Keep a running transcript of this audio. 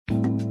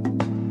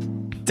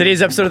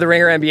Today's episode of the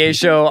Ringer NBA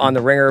Show on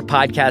the Ringer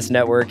Podcast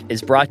Network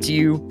is brought to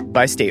you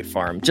by State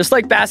Farm. Just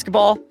like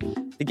basketball,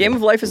 the game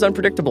of life is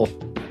unpredictable.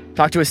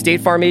 Talk to a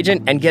State Farm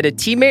agent and get a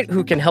teammate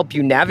who can help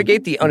you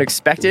navigate the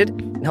unexpected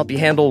and help you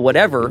handle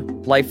whatever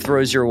life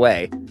throws your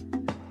way.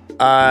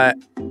 I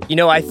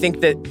think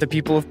that the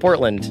people of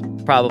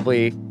Portland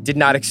probably did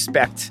not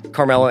expect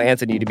Carmelo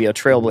Anthony to be a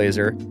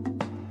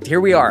trailblazer. Here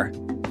we are.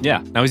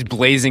 Yeah, now he's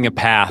blazing a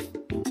path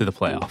to the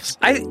playoffs.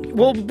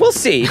 We'll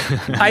see.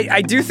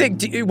 I do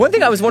think, one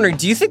thing I was wondering,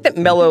 do you think that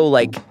Melo,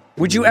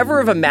 would you ever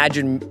have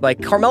imagined,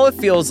 Carmelo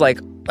feels like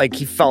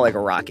he felt like a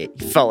rocket.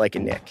 He felt like a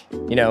Knick. I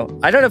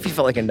don't know if he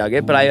felt like a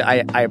Nugget, but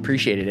I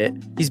appreciated it.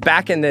 He's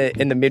back in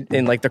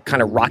the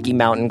kind of Rocky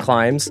Mountain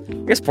climbs. I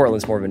guess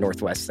Portland's more of a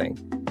Northwest thing.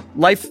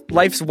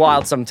 Life's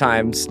wild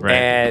sometimes, right.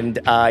 And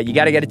you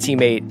got to get a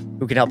teammate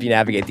who can help you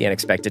navigate the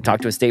unexpected.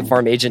 Talk to a State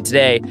Farm agent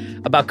today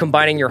about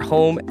combining your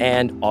home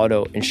and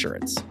auto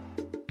insurance.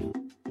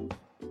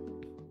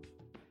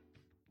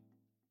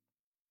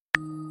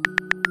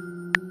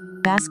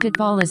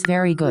 Basketball is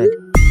very good.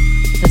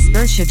 The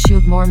Spurs should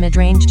shoot more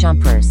mid-range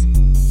jumpers.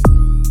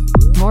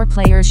 More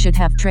players should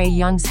have Trae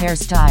Young's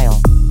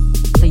hairstyle.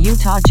 The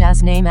Utah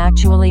Jazz name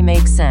actually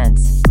makes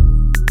sense.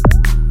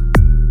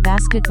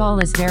 Basketball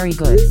is very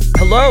good.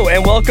 Hello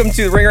and welcome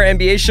to the Ringer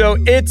NBA Show.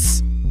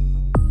 It's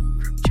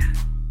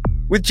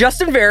with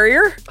Justin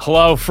Verrier.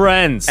 Hello,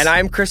 friends. And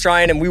I'm Chris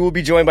Ryan, and we will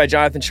be joined by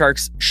Jonathan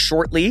Tjarks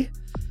shortly.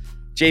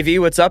 JV,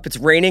 what's up? It's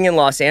raining in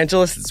Los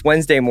Angeles. It's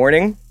Wednesday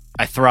morning.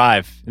 I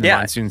thrive in the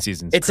monsoon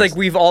seasons. It's Chris. Like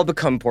we've all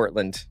become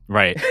Portland.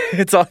 Right.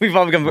 We've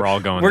all become. We're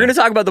all going. We're going to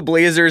talk about the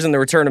Blazers and the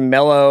return of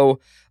Melo.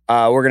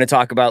 We're going to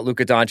talk about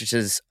Luka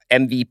Doncic's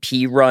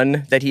MVP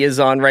run that he is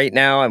on right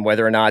now and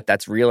whether or not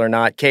that's real or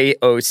not.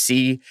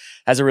 KOC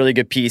has a really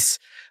good piece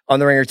on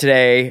the Ringer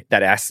today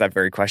that asks that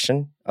very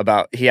question.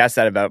 He asked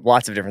that about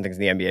lots of different things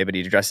in the NBA, but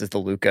he addresses the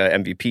Luka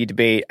MVP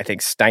debate. I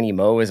think Steiny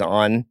Mo is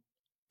on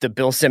the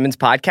Bill Simmons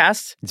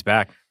podcast. He's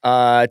back.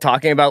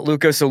 Talking about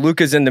Luka. So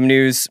Luka's in the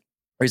news.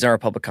 He's on our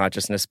public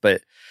consciousness, but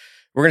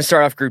we're going to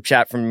start off group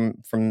chat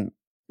from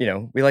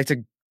we like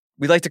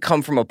to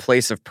come from a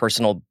place of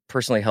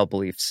personally held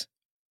beliefs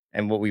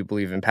and what we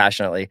believe in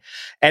passionately.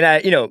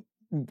 And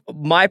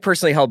my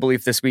personally held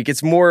belief this week,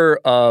 it's more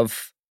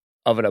of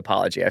an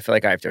apology. I feel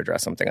like I have to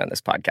address something on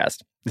this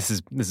podcast. This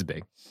is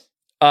big.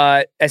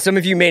 As some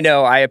of you may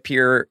know, I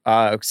appear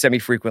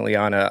semi-frequently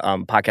on a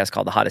podcast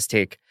called The Hottest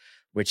Take,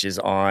 which is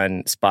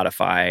on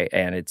Spotify,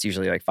 and it's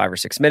usually like 5 or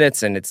 6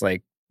 minutes, and it's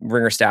like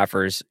Ringer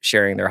staffers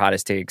sharing their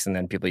hottest takes, and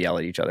then people yell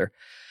at each other.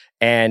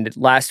 And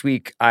last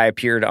week I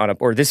appeared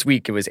or this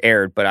week it was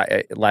aired,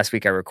 but last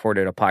week I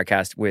recorded a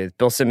podcast with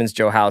Bill Simmons,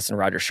 Joe House, and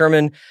Roger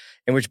Sherman,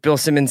 in which Bill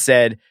Simmons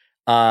said,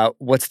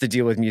 what's the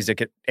deal with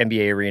music at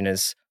NBA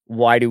arenas?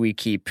 Why do we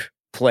keep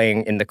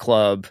playing in the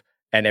club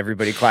and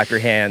everybody clap your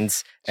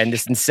hands and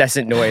this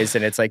incessant noise?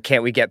 And it's like,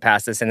 can't we get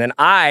past this? And then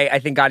I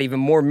think got even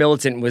more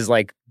militant and was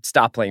like,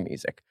 stop playing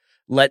music.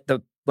 Let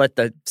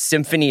the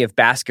symphony of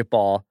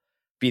basketball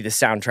be the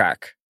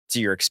soundtrack to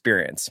your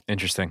experience.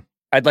 Interesting.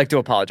 I'd like to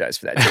apologize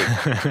for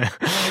that,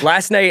 too.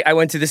 Last night, I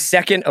went to the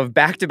second of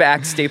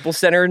back-to-back Staples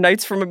Center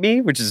nights from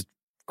me, which is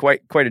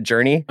quite a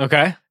journey.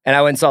 Okay. And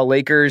I went and saw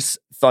Lakers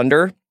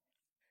Thunder,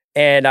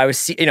 and I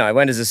was, I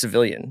went as a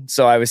civilian,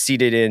 so I was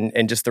seated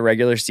in just the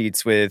regular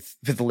seats with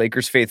the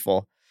Lakers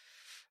faithful.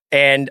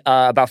 And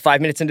about 5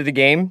 minutes into the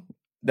game,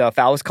 the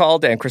foul was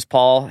called, and Chris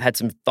Paul had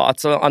some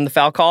thoughts on the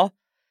foul call,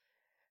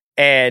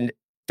 and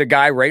the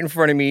guy right in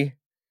front of me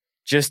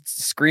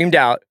just screamed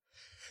out,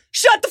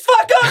 "Shut the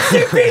fuck up,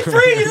 CP3,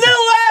 you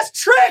little ass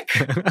trick!"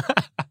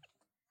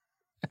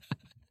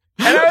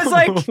 And I was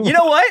like, you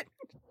know what?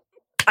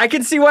 I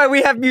can see why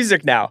we have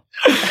music now.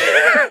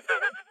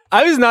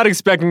 I was not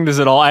expecting this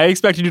at all. I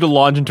expected you to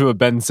launch into a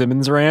Ben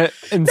Simmons rant.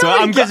 And so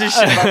Nobody gives a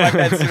shit about my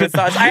Ben Simmons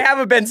thoughts. I have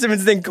a Ben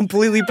Simmons thing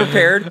completely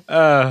prepared.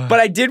 But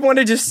I did want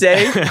to just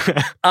say,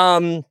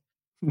 I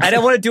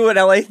don't want to do an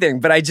LA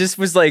thing, but I just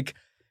was like,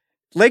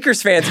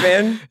 Lakers fans,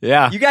 man.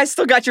 Yeah. You guys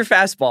still got your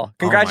fastball.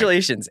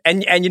 Congratulations.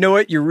 And you know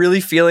what? You're really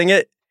feeling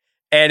it.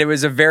 And it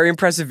was a very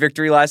impressive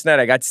victory last night.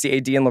 I got to see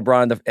AD and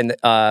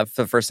LeBron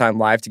for the first time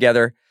live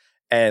together.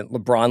 And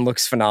LeBron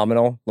looks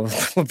phenomenal.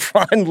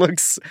 LeBron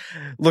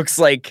looks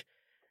like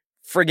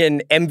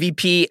friggin'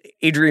 MVP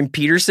Adrian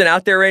Peterson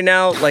out there right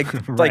now. Like,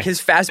 right. Like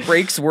his fast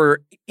breaks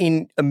were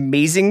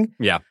amazing.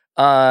 Yeah.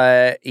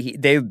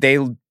 They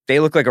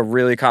look like a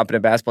really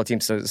competent basketball team.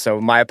 So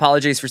my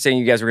apologies for saying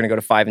you guys were going to go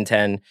to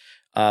 5-10.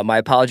 My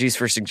apologies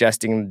for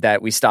suggesting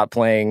that we stop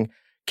playing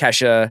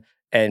Kesha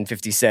and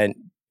 50 Cent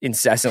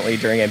incessantly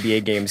during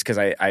NBA games because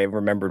I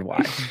remembered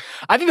why.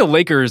 I think the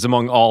Lakers,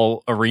 among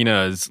all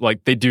arenas,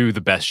 they do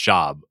the best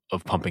job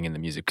of pumping in the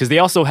music because they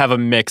also have a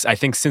mix, I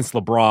think, since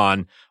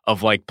LeBron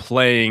of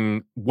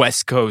playing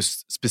West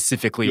Coast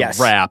specifically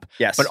rap,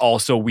 but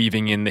also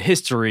weaving in the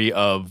history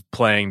of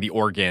playing the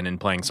organ and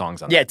playing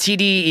songs on it. Yeah,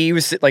 TDE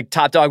was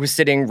Top Dog was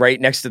sitting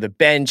right next to the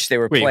bench. They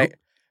were playing.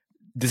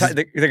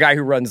 The guy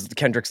who runs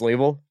Kendrick's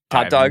label,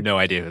 Top Dog. I have no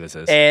idea who this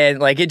is.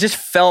 And it just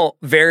felt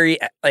very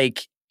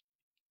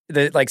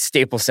the like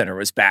Staples Center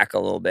was back a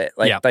little bit.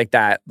 Like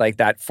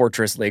that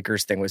Fortress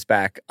Lakers thing was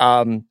back.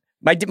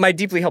 My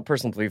deeply held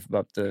personal belief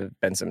about the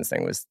Ben Simmons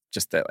thing was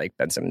just that like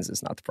Ben Simmons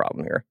is not the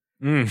problem here.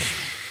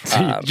 So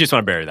you just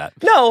want to bury that.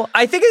 No,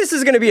 I think this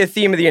is going to be a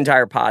theme of the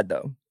entire pod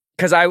though.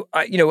 Because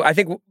I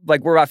think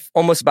like we're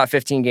almost about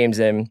 15 games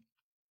in,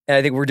 and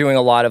I think we're doing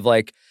a lot of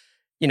like,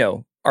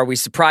 are we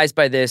surprised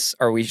by this?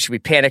 Should we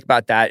panic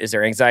about that? Is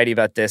there anxiety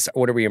about this?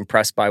 What are we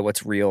impressed by?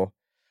 What's real?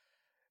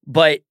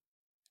 But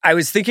I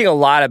was thinking a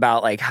lot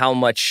about like how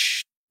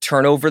much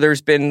turnover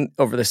there's been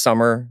over the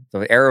summer,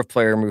 the era of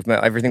player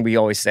movement, everything we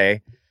always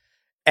say,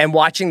 and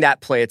watching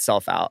that play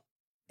itself out.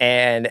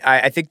 And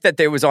I think that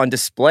there was on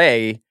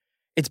display.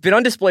 It's been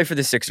on display for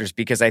the Sixers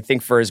because I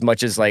think for as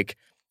much as like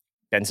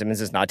Ben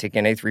Simmons is not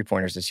taking any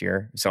 3-pointers this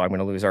year, so I'm going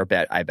to lose our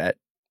bet. I bet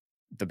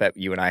the bet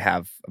you and I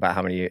have about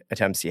how many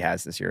attempts he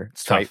has this year.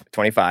 It's tough.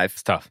 25.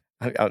 It's tough.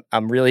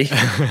 I'm really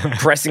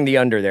pressing the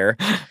under there.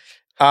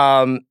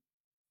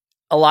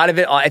 A lot of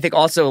it, I think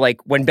also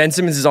like when Ben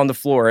Simmons is on the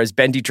floor, as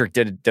Ben Dietrich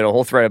did a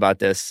whole thread about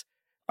this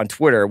on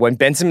Twitter, when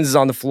Ben Simmons is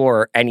on the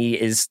floor and he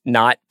is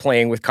not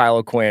playing with Kyle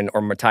O'Quinn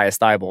or Matthias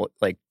Thybulle,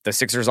 like the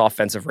Sixers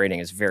offensive rating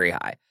is very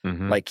high.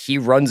 Mm-hmm. Like he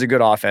runs a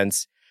good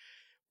offense.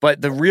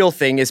 But the real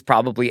thing is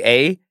probably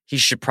he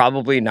should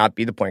probably not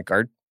be the point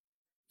guard,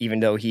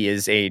 even though he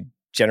is a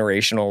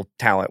generational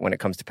talent when it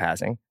comes to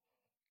passing.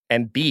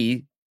 And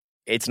B,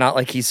 it's not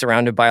like he's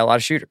surrounded by a lot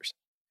of shooters.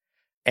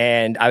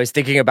 And I was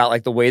thinking about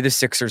like the way the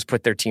Sixers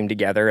put their team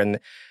together and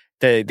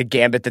the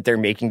gambit that they're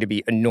making to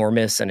be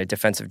enormous and a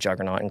defensive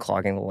juggernaut and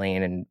clogging the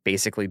lane and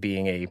basically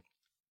being a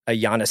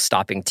Giannis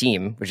stopping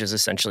team, which is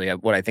essentially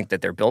what I think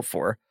that they're built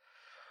for.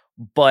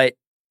 But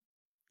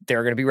there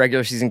are going to be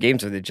regular season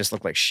games where they just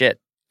look like shit.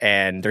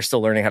 And they're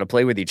still learning how to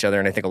play with each other.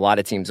 And I think a lot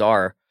of teams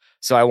are.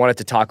 So I wanted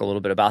to talk a little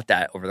bit about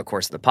that over the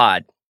course of the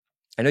pod.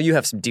 I know you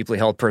have some deeply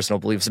held personal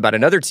beliefs about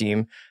another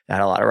team that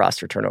had a lot of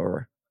roster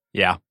turnover.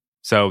 Yeah.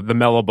 So the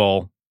Melo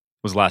Bowl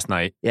was last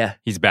night. Yeah.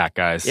 He's back,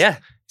 guys. Yeah.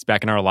 He's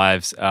back in our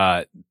lives.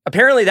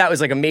 Apparently that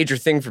was like a major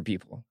thing for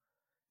people.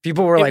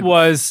 People were like, it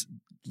was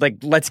like,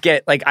 let's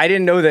get, like, I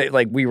didn't know that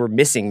like we were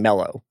missing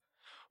Melo.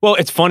 Well,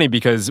 it's funny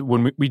because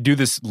when we do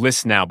this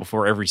list now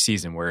before every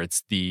season where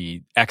it's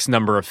the X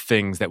number of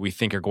things that we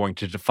think are going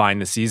to define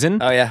the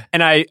season. Oh, yeah.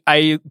 And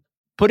I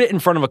put it in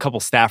front of a couple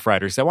staff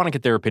writers. I want to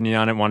get their opinion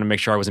on it, want to make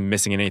sure I wasn't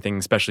missing anything,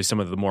 especially some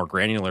of the more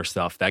granular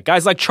stuff that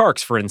guys like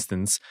Tjarks, for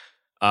instance,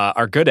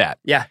 are good at.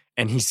 Yeah.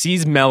 And he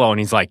sees Melo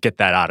and he's like, get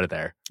that out of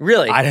there.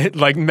 Really?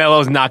 Like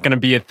Melo's not going to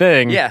be a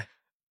thing. Yeah.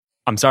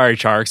 I'm sorry,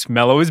 Tjarks.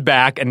 Melo is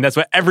back, and that's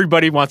what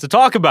everybody wants to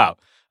talk about.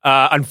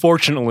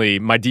 Unfortunately,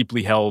 my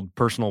deeply held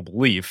personal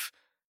belief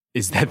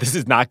is that this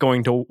is not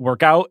going to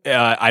work out.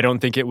 I don't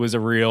think it was a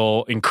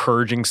real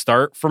encouraging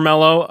start for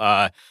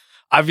Melo.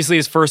 Obviously,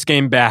 his first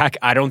game back,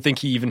 I don't think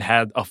he even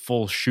had a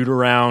full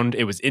shoot-around.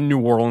 It was in New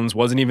Orleans,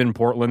 wasn't even in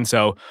Portland,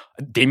 so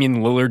Damian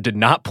Lillard did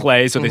not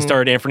play, so they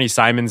started Anthony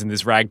Simons and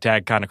this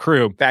ragtag kind of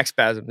crew. Back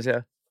spasms,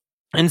 yeah.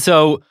 And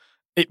so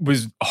it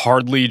was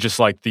hardly just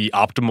like the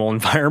optimal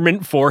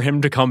environment for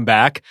him to come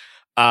back.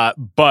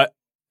 But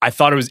I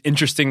thought it was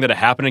interesting that it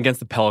happened against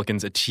the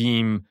Pelicans, a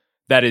team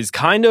that is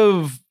kind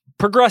of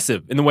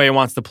progressive in the way it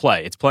wants to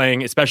play. It's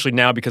playing, especially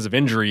now because of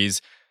injuries,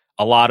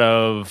 a lot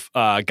of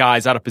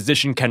guys out of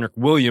position. Kenrich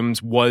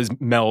Williams was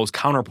Melo's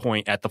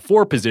counterpoint at the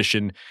 4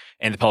 position,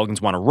 and the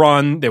Pelicans want to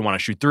run, they want to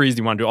shoot threes,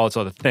 they want to do all this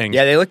other things.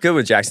 Yeah, they look good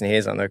with Jackson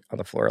Hayes on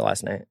the floor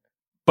last night.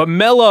 But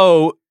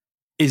Melo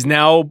is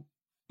now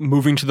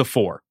moving to the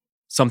 4,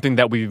 something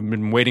that we've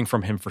been waiting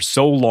from him for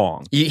so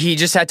long. He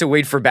just had to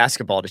wait for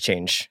basketball to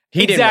change.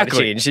 He didn't want to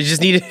change. He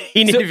just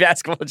needed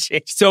basketball to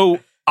change.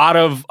 So I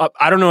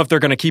don't know if they're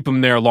going to keep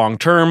him there long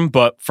term,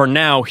 but for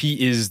now,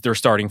 he is their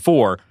starting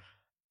 4.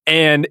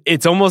 And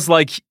it's almost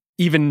like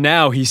even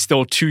now he's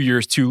still 2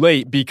 years too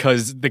late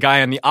because the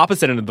guy on the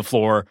opposite end of the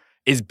floor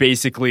is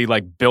basically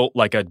like built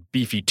like a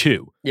beefy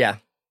 2. Yeah.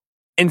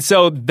 And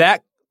so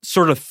that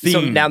sort of theme.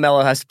 So now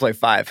Melo has to play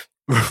 5.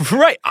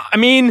 Right. I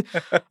mean,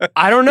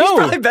 I don't know. He's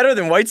probably better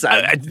than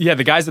Whiteside. Yeah,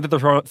 the guys that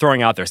they're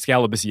throwing out there,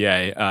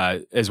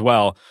 Scalabissier as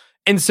well.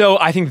 And so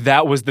I think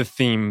that was the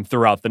theme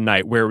throughout the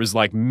night where it was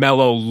like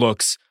Melo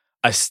looks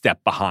a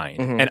step behind.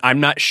 And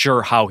I'm not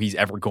sure how he's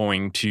ever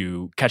going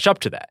to catch up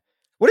to that.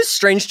 What a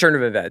strange turn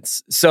of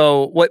events.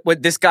 So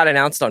what this got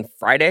announced on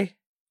Friday?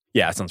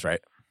 Yeah, that sounds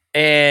right.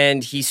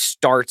 And he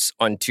starts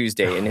on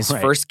Tuesday in his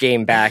first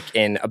game back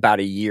in about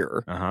a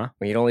year.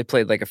 When he'd only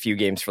played like a few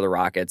games for the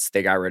Rockets.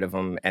 They got rid of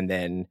him.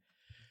 And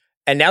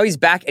now he's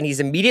back and he's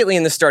immediately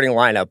in the starting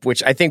lineup,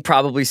 which I think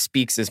probably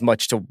speaks as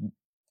much to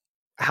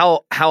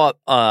how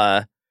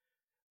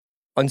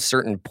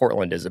uncertain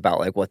Portland is about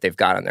like what they've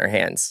got on their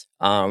hands.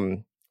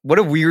 What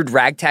a weird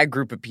ragtag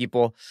group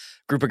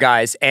of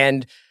guys.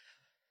 And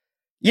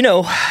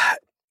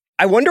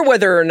I wonder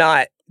whether or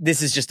not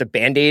this is just a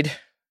Band-Aid.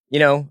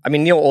 I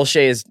mean, Neil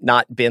Olshey has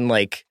not been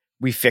like,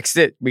 we fixed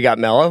it, we got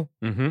Melo.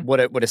 What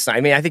a sign.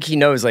 I mean, I think he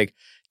knows like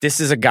this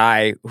is a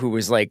guy who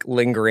was like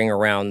lingering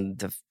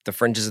around the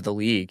fringes of the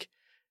league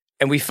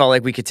and we felt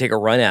like we could take a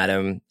run at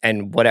him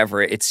and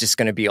whatever. It's just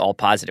going to be all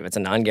positive. It's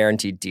a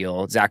non-guaranteed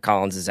deal. Zach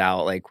Collins is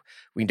out. Like,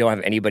 we don't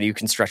have anybody who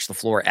can stretch the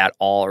floor at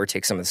all or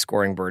take some of the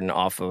scoring burden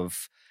off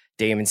of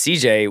Dame and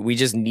CJ. We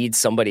just need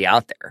somebody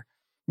out there.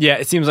 Yeah,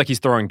 it seems like he's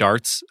throwing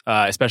darts,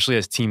 especially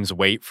as teams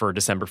wait for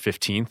December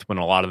 15th when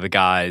a lot of the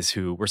guys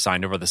who were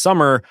signed over the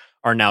summer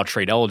are now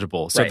trade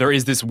eligible. So there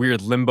is this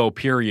weird limbo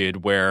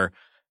period where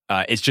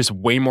it's just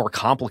way more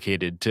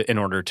complicated in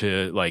order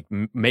to like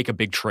make a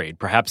big trade.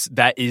 Perhaps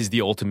that is the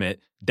ultimate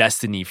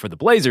destiny for the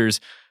Blazers,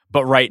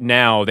 but right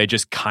now they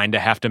just kind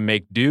of have to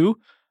make do.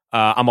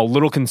 I'm a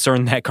little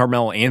concerned that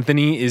Carmelo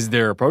Anthony is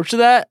their approach to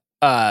that.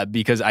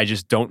 Because I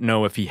just don't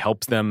know if he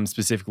helps them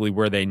specifically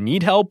where they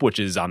need help, which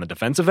is on the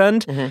defensive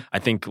end. Mm-hmm. I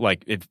think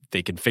like if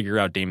they can figure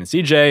out Dame and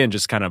CJ and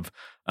just kind of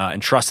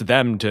entrust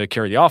them to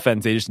carry the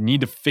offense, they just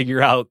need to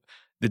figure out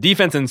the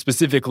defense and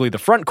specifically the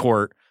front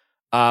court.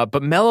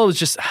 But Melo is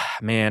just,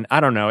 man, I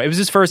don't know. It was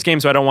his first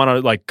game, so I don't want to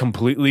like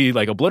completely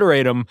like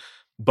obliterate him.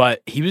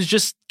 But he was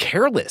just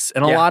careless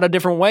in a lot of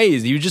different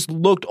ways. He just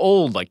looked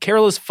old, like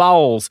careless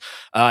fouls.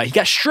 He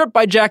got stripped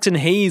by Jackson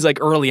Hayes like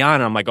early on.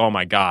 And I'm like, oh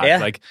my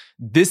God, like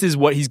this is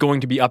what he's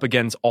going to be up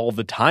against all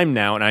the time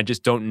now. And I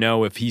just don't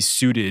know if he's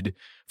suited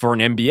for an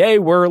NBA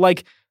where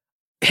like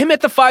him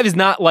at the 5 is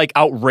not like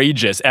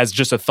outrageous as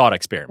just a thought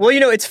experiment. Well, you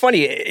know, it's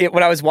funny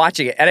when I was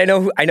watching it, and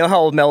I know how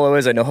old Melo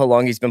is. I know how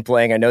long he's been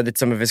playing. I know that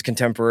some of his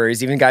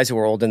contemporaries, even guys who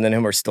are older than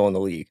him, are still in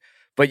the league.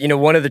 But, you know,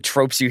 one of the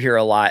tropes you hear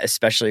a lot,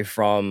 especially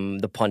from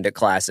the pundit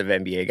class of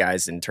NBA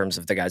guys in terms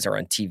of the guys who are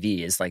on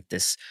TV, is like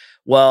this,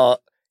 well,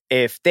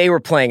 if they were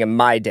playing in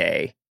my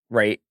day,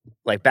 right,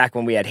 like back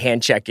when we had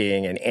hand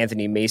checking and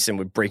Anthony Mason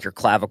would break your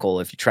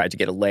clavicle if you tried to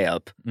get a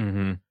layup.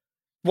 Mm-hmm.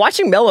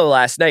 Watching Melo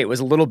last night was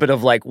a little bit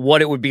of like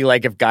what it would be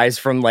like if guys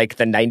from like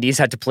the 90s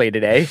had to play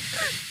today.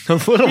 A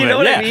little bit. You know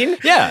what I mean?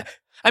 Yeah.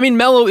 I mean,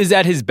 Melo is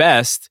at his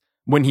best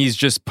when he's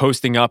just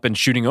posting up and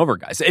shooting over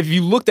guys. If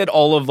you looked at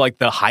all of like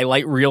the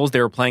highlight reels they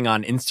were playing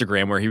on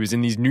Instagram where he was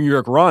in these New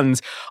York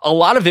runs, a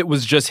lot of it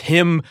was just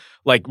him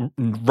like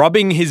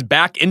rubbing his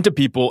back into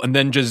people and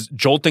then just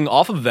jolting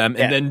off of them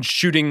and then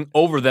shooting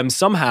over them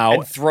somehow.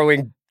 And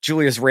throwing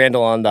Julius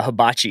Randle on the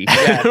hibachi.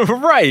 Yeah.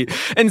 Right.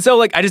 And so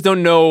like I just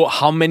don't know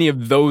how many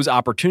of those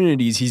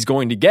opportunities he's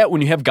going to get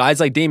when you have guys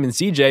like Dame and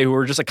CJ who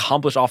are just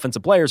accomplished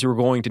offensive players who are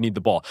going to need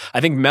the ball.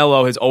 I think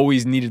Melo has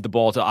always needed the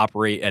ball to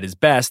operate at his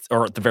best,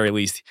 or at the very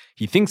least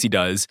he thinks he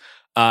does.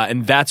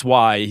 And that's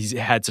why he's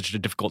had such a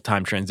difficult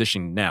time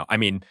transitioning now. I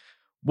mean,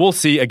 we'll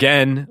see.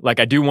 Again, like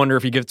I do wonder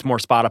if he gets more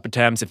spot up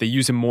attempts, if they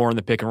use him more in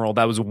the pick and roll.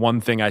 That was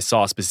one thing I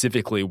saw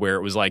specifically where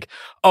it was like,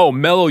 oh,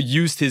 Melo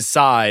used his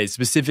size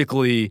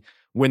specifically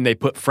when they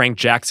put Frank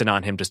Jackson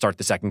on him to start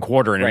the second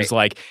quarter. And it was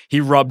like, he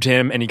rubbed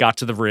him and he got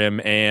to the rim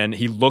and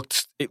he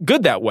looked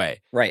good that way.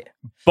 Right.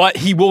 But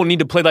he will need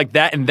to play like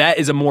that. And that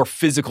is a more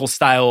physical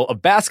style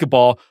of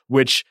basketball,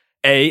 which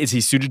A, is he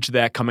suited to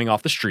that coming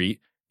off the street?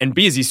 And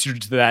B, is he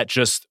suited to that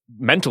just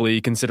mentally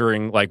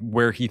considering like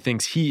where he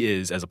thinks he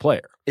is as a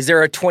player? Is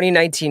there a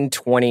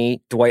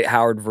 2019-20 Dwight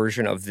Howard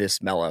version of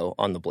this Melo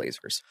on the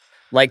Blazers?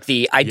 Like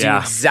I do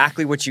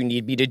exactly what you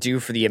need me to do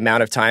for the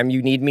amount of time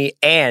you need me,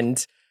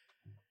 and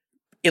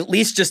at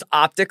least just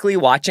optically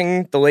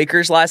watching the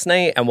Lakers last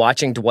night and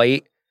watching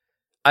Dwight,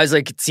 I was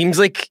like, it seems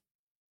like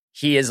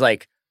he is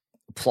like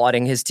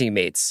applauding his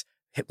teammates,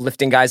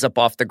 lifting guys up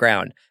off the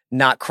ground,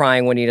 not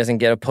crying when he doesn't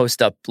get a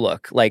post-up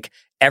look. Like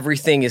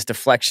everything is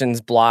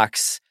deflections,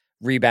 blocks,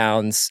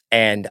 rebounds,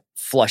 and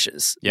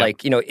flushes. Yep.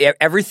 Like, you know,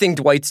 everything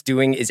Dwight's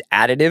doing is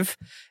additive.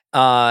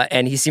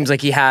 And he seems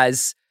like he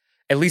has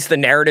at least the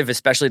narrative,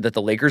 especially that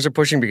the Lakers are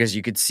pushing, because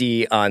you could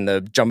see on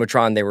the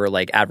Jumbotron, they were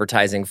like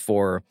advertising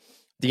for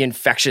the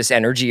infectious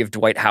energy of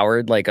Dwight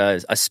Howard, like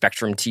a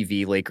Spectrum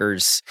TV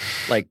Lakers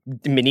like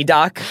mini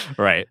doc.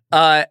 Right.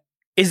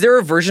 Is there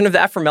a version of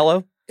that for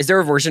Melo? Is there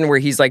a version where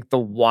he's like the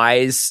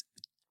wise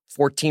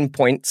 14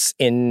 points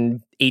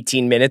in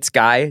 18 minutes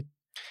guy?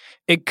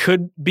 It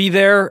could be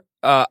there.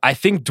 I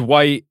think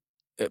Dwight,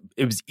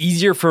 it was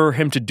easier for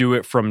him to do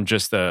it from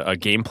just a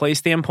gameplay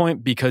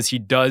standpoint because he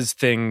does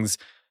things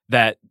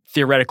that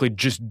theoretically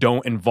just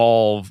don't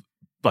involve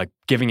like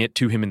giving it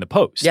to him in the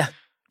post. Yeah.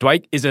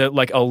 Dwight is a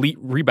like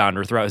elite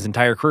rebounder throughout his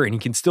entire career, and he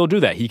can still do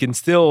that. He can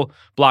still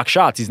block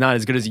shots. He's not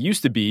as good as he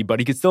used to be, but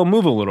he can still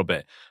move a little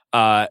bit.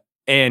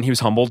 And he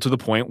was humbled to the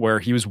point where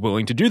he was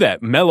willing to do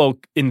that. Melo,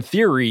 in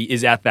theory,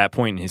 is at that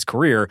point in his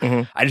career.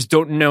 Mm-hmm. I just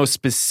don't know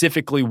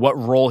specifically what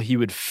role he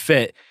would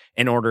fit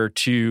in order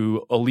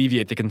to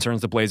alleviate the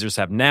concerns the Blazers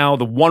have now.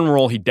 The one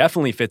role he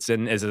definitely fits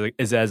in is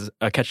as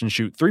a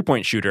catch-and-shoot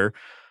three-point shooter,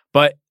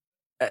 but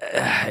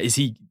is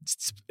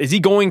he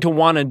going to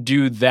want to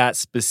do that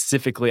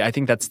specifically? I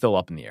think that's still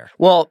up in the air.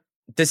 Well,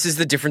 this is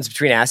the difference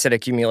between asset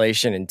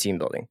accumulation and team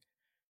building.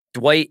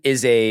 Dwight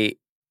is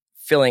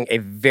filling a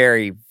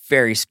very,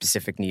 very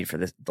specific need for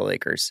the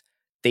Lakers.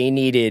 They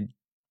needed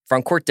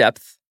front court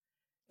depth.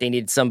 They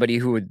needed somebody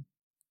who would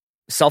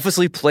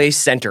selflessly play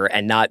center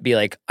and not be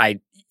like,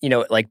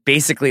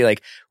 basically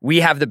like, we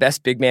have the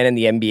best big man in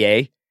the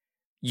NBA.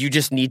 You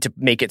just need to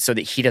make it so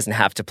that he doesn't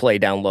have to play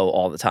down low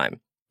all the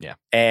time. Yeah.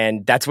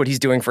 And that's what he's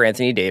doing for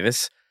Anthony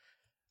Davis.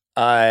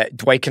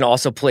 Dwight can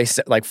also play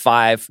like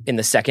 5 in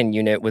the second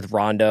unit with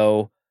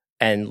Rondo.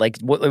 And like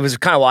it was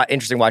kind of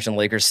interesting watching the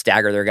Lakers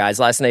stagger their guys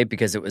last night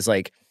because it was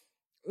like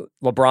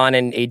LeBron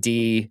and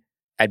AD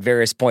at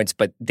various points,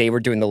 but they were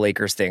doing the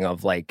Lakers thing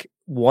of like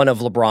one of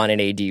LeBron and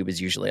AD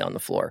was usually on the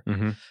floor.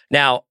 Mm-hmm.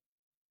 Now,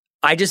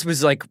 I just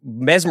was like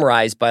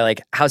mesmerized by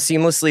like how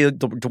seamlessly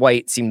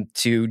Dwight seemed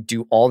to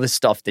do all this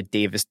stuff that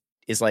Davis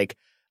is like,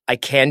 I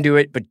can do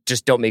it, but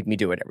just don't make me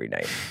do it every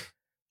night.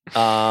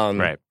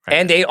 Right.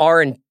 And they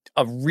are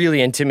a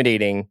really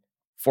intimidating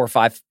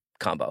 4-5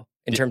 combo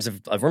in terms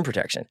of rim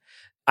protection.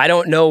 I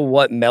don't know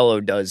what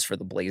Melo does for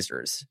the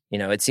Blazers. You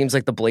know, it seems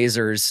like the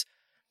Blazers,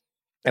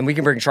 and we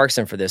can bring Tjarks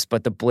in for this,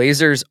 but the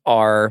Blazers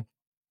are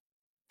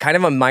kind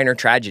of a minor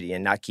tragedy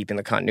in not keeping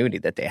the continuity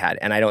that they had.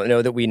 And I don't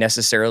know that we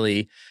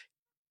necessarily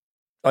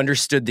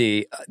understood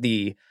the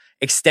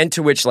extent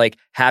to which like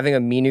having a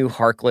Minu,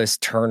 Harkless,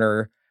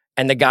 Turner,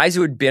 and the guys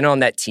who had been on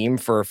that team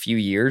for a few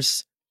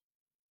years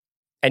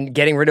and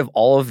getting rid of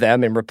all of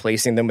them and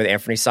replacing them with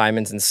Anthony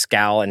Simons and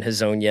Scal and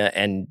Hazonia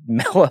and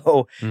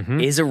Melo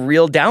is a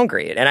real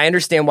downgrade. And I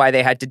understand why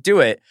they had to do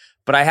it,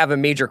 but I have a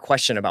major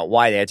question about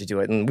why they had to do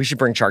it. And we should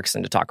bring Tjarks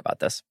in to talk about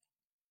this.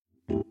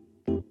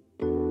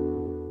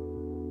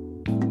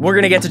 We're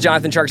going to get to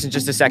Jonathan Tjarks in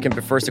just a second,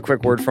 but first a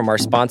quick word from our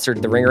sponsor.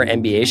 The Ringer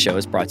NBA show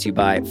is brought to you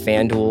by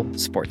FanDuel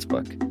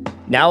Sportsbook.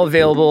 Now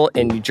available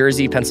in New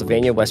Jersey,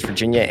 Pennsylvania, West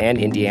Virginia, and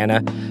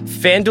Indiana,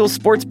 FanDuel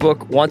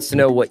Sportsbook wants to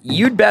know what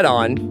you'd bet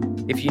on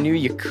if you knew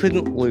you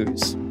couldn't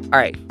lose. All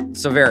right,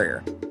 so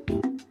Verrier.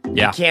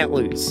 Yeah. You can't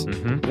lose.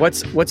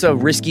 What's a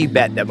risky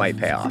bet that might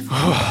pay off?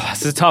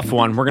 This is a tough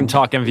one. We're going to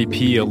talk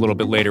MVP a little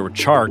bit later with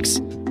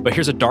Tjarks, but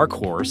here's a dark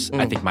horse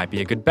I think might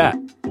be a good bet.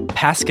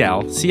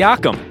 Pascal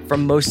Siakam.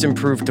 From most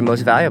improved to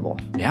most valuable.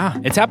 Yeah,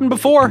 it's happened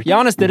before.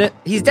 Giannis did it.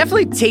 He's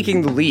definitely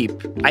taking the leap.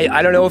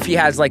 I don't know if he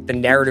has like the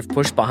narrative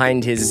push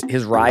behind his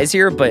rise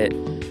here, but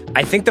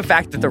I think the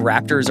fact that the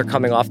Raptors are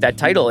coming off that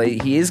title,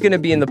 he is going to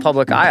be in the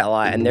public eye a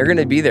lot, and they're going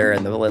to be there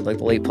in the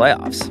late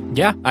playoffs.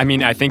 Yeah, I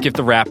mean, I think if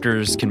the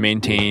Raptors can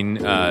maintain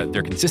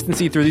their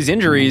consistency through these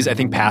injuries, I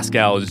think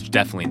Pascal is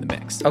definitely in the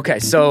mix. Okay,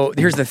 so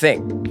here's the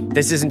thing.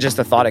 This isn't just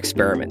a thought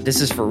experiment.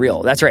 This is for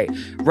real. That's right.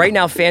 Right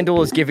now,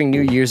 FanDuel is giving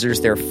new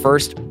users their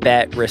first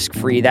bet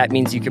risk-free. That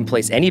means you can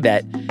place any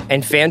bet,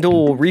 and FanDuel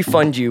will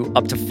refund you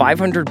up to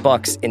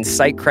 $500 in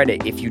site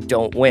credit if you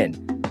don't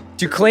win.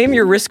 To claim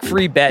your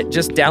risk-free bet,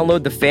 just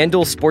download the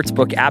FanDuel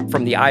Sportsbook app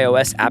from the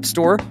iOS App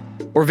Store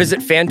or visit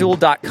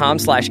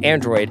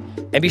FanDuel.com/Android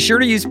and be sure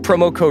to use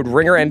promo code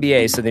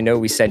RINGERNBA so they know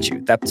we sent you.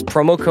 That's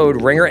promo code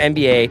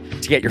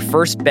RINGERNBA to get your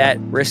first bet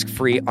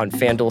risk-free on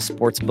FanDuel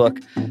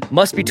Sportsbook.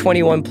 Must be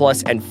 21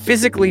 plus and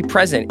physically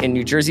present in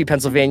New Jersey,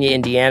 Pennsylvania,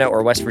 Indiana,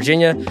 or West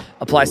Virginia.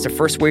 Applies to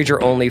first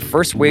wager only.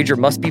 First wager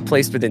must be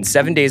placed within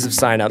 7 days of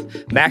sign-up.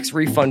 Max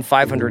refund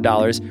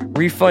 $500.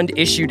 Refund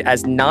issued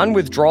as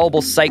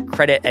non-withdrawable site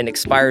credit and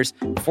expires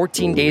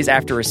 14 days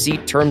after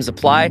receipt. Terms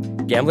apply.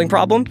 Gambling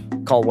problem?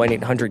 Call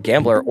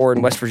 1-800-GAMBLER, or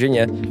in West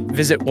Virginia,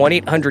 visit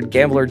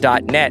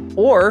 1-800-GAMBLER.net,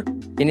 or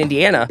in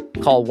Indiana,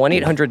 call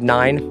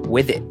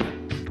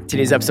 1-800-9-WITH-IT.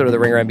 Today's episode of the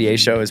Ringer NBA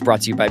show is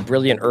brought to you by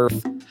Brilliant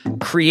Earth.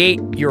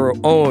 Create your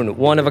own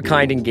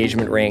one-of-a-kind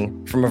engagement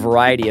ring from a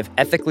variety of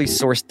ethically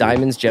sourced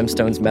diamonds,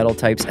 gemstones, metal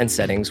types, and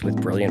settings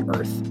with Brilliant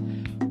Earth.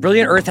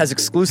 Brilliant Earth has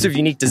exclusive,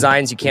 unique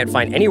designs you can't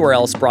find anywhere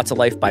else, brought to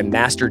life by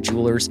master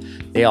jewelers.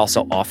 They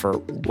also offer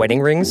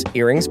wedding rings,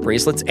 earrings,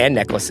 bracelets, and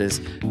necklaces.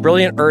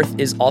 Brilliant Earth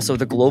is also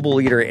the global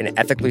leader in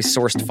ethically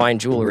sourced fine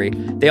jewelry.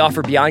 They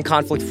offer beyond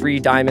conflict-free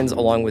diamonds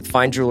along with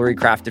fine jewelry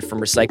crafted from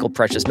recycled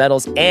precious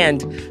metals,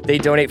 and they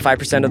donate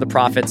 5% of the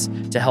profits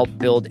to help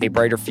build a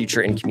brighter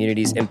future in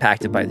communities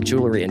impacted by the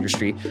jewelry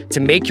industry. To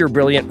make your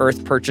Brilliant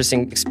Earth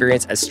purchasing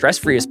experience as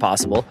stress-free as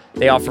possible,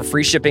 they offer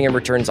free shipping and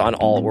returns on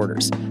all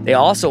orders. They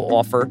also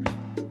offer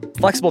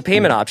flexible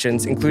payment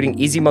options, including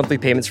easy monthly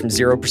payments from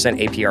 0%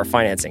 APR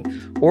financing.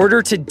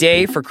 Order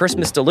today for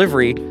Christmas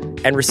delivery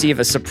and receive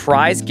a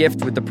surprise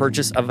gift with the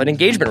purchase of an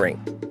engagement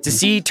ring. To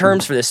see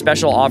terms for this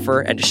special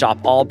offer and to shop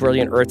all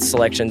Brilliant Earth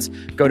selections,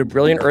 go to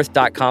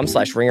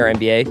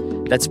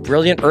brilliantearth.com/RingerNBA. That's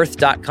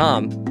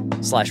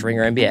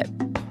brilliantearth.com/RingerNBA.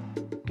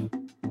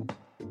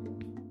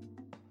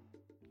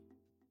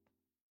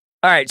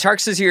 All right,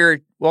 Tjarks is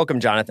here. Welcome,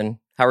 Jonathan.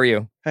 How are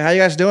you? Hey, how you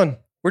guys doing?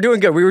 We're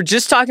doing good. We were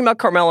just talking about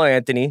Carmelo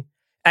Anthony.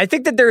 I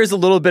think that there is a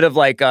little bit of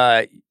like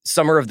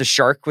Summer of the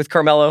Shark with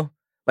Carmelo.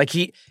 Like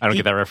I don't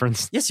get that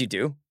reference. Yes, you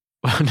do.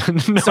 No,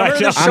 Summer of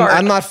the Shark.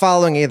 I'm not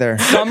following either.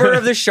 Summer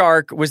of the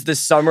Shark was the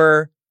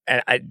summer,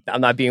 and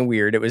I'm not being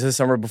weird. It was the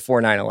summer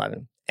before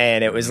 9/11.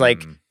 And it was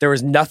like there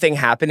was nothing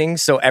happening.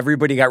 So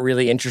everybody got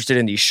really interested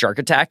in these shark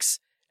attacks.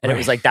 And it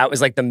was like that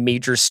was like the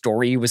major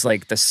story was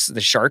like the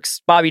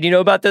sharks. Bobby, do you know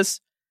about this?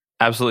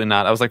 Absolutely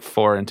not. I was like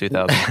 4 in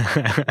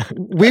 2000.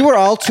 We were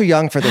all too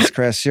young for this,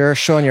 Chris. You're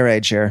showing your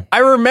age here. I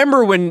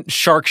remember when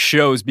Shark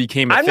shows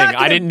became a thing.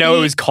 I didn't know it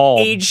was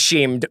called age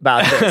shamed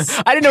about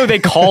this. I didn't know they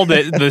called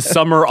it the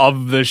summer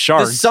of the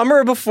Shark. The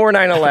summer before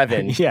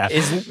 9/11 Yeah.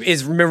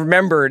 is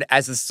remembered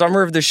as the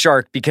summer of the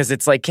Shark because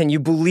it's like, can you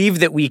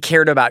believe that we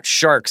cared about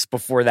sharks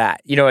before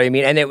that? You know what I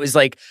mean? And it was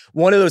like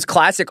one of those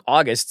classic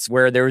Augusts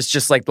where there was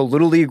just like the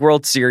Little League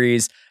World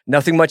Series,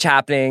 nothing much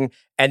happening,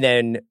 and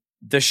then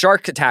the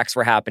shark attacks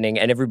were happening,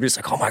 and everybody's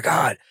like, oh my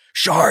God,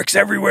 sharks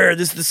everywhere.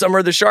 This is the summer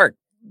of the Shark.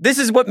 This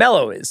is what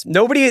Melo is.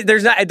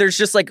 There's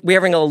just like, we're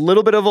having a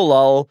little bit of a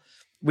lull.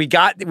 We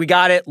got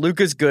it.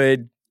 Luka's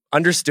good.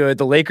 Understood.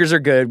 The Lakers are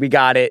good. We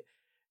got it.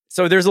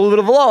 So there's a little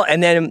bit of a lull.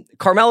 And then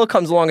Carmelo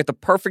comes along at the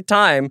perfect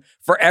time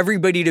for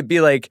everybody to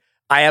be like,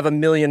 I have a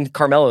million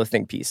Carmelo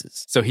think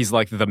pieces. So he's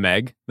like the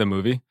Meg, the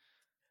movie?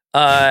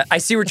 I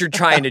see what you're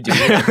trying to do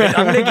here.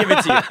 I'm going to give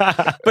it to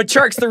you. But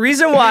Tjarks, the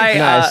reason why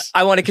Nice.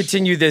 I want to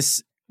continue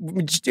this,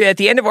 at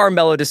the end of our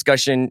Melo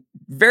discussion,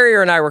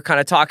 Verrier and I were kind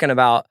of talking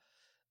about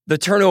the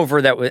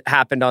turnover that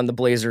happened on the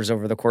Blazers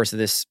over the course of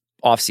this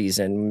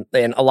offseason.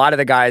 And a lot of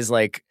the guys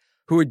like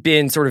who had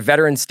been sort of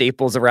veteran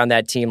staples around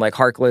that team, like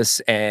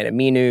Harkless and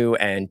Aminu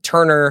and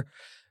Turner,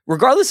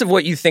 regardless of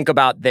what you think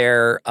about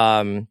their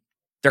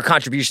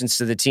contributions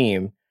to the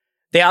team,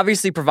 they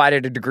obviously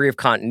provided a degree of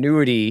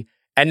continuity.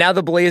 And now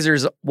the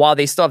Blazers, while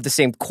they still have the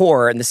same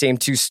core and the same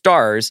 2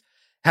 stars,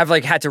 have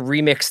like had to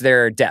remix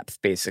their depth,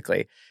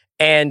 basically.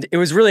 And it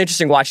was really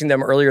interesting watching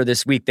them earlier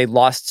this week. They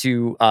lost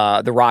to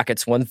the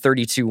Rockets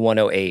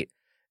 132-108.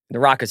 The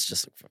Rockets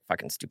just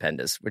fucking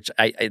stupendous, which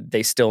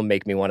they still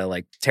make me want to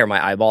like tear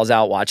my eyeballs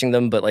out watching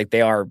them, but like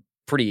they are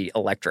pretty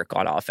electric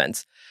on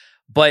offense.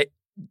 But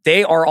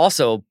they are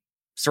also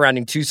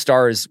surrounding 2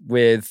 stars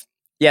with,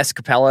 yes,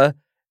 Capella,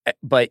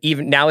 but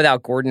even now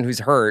without Gordon, who's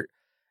hurt,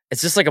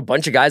 it's just like a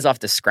bunch of guys off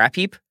the scrap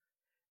heap.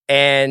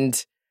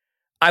 And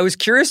I was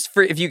curious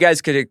if you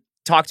guys could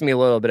talk to me a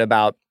little bit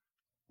about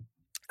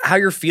how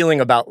you're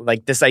feeling about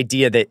like this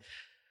idea that,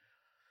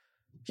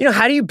 you know,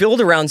 how do you build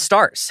around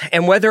stars?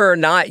 And whether or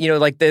not, you know,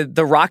 like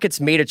the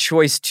Rockets made a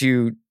choice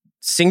to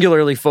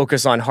singularly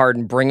focus on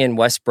Harden, bring in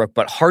Westbrook,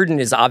 but Harden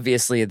is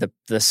obviously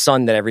the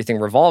sun that everything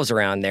revolves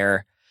around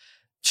there.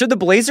 Should the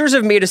Blazers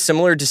have made a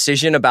similar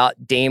decision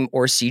about Dame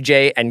or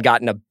CJ and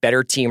gotten a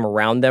better team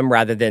around them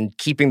rather than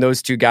keeping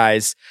those 2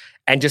 guys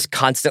and just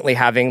constantly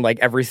having like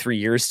every 3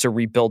 years to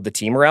rebuild the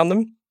team around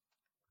them?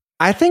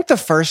 I think the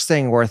first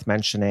thing worth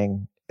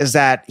mentioning is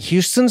that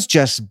Houston's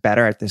just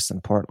better at this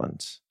than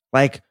Portland.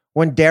 Like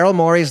when Daryl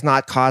Morey's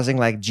not causing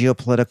like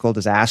geopolitical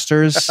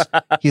disasters,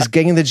 he's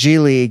getting the G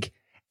League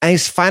and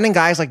he's finding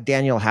guys like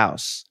Daniel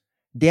House.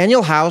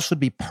 Daniel House would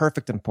be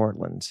perfect in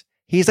Portland.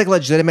 He's like a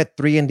legitimate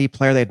 3-and-D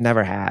player they've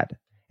never had.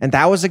 And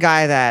that was a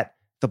guy that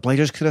the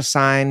Blazers could have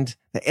signed,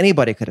 that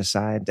anybody could have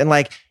signed. And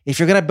like, if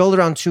you're going to build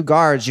around 2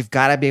 guards, you've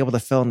got to be able to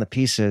fill in the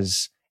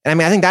pieces. And I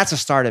mean, I think that's the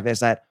start of it,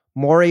 is that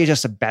Morey is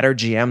just a better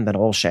GM than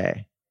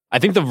Olshey. I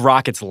think the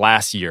Rockets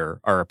last year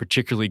are a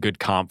particularly good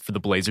comp for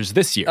the Blazers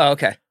this year. Oh,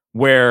 okay.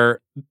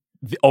 Where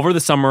over the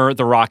summer,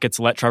 the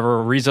Rockets let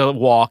Trevor Ariza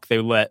walk. They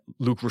let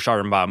Luke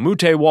Richard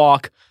Mbah-a-Moute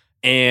walk.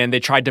 And they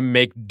tried to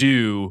make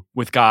do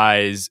with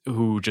guys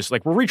who just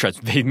like were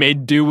retreads. They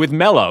made do with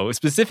Melo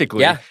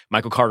specifically,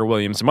 Michael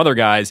Carter-Williams, some other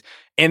guys.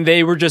 And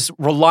they were just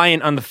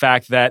reliant on the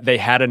fact that they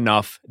had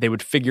enough. They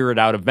would figure it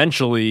out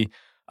eventually,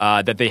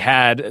 that they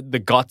had the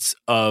guts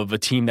of a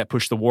team that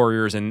pushed the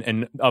Warriors,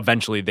 and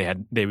eventually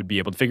they would be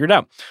able to figure it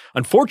out.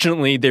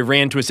 Unfortunately, they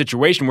ran to a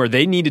situation where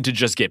they needed to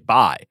just get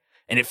by.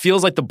 And it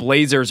feels like the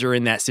Blazers are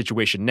in that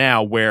situation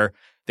now where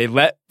they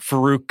let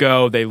Farouk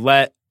go, they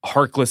let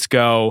Harkless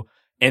go,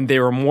 and they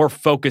were more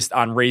focused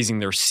on raising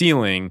their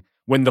ceiling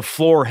when the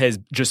floor has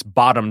just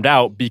bottomed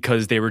out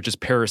because they were just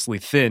perilously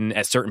thin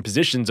at certain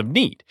positions of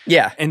need.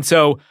 Yeah. And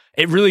so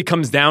it really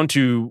comes down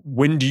to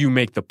when do you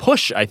make the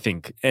push, I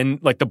think. And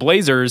like the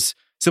Blazers,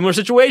 similar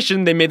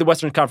situation, they made the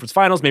Western Conference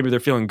Finals. Maybe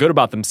they're feeling good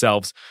about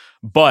themselves.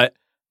 But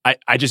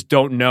I just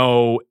don't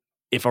know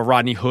if a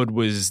Rodney Hood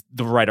was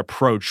the right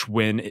approach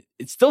when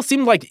it still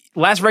seemed like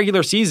last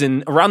regular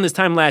season, around this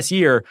time last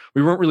year,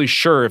 we weren't really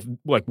sure if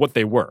like what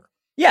they were.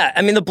 Yeah,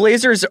 I mean, the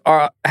Blazers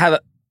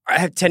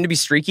tend to be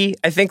streaky.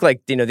 I think,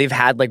 like, you know, they've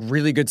had like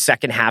really good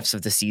second halves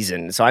of the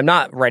season, so I'm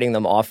not writing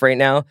them off right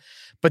now.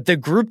 But the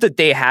group that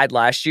they had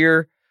last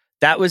year,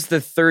 that was the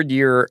 3rd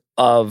year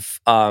of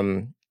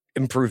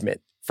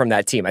improvement from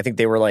that team. I think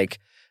they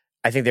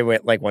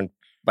went won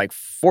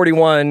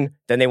 41,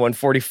 then they won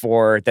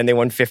 44, then they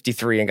won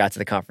 53 and got to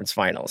the conference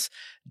finals.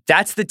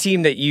 That's the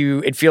team that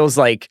it feels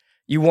like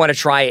you want to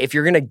try. If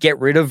you're going to get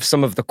rid of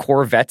some of the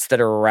core vets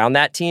that are around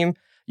that team,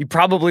 you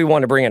probably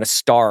want to bring in a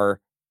star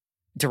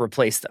to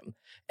replace them.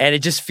 And it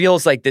just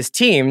feels like this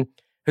team,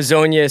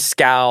 Hazonia,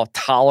 Scal,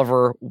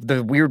 Tolliver,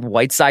 the weird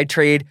Whiteside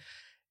trade,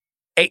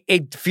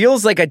 it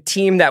feels like a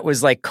team that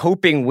was like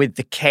coping with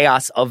the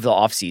chaos of the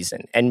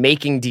offseason and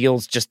making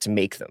deals just to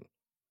make them.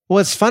 Well,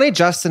 it's funny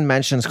Justin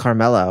mentions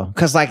Carmelo,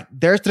 because like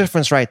there's the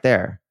difference right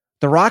there.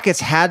 The Rockets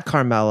had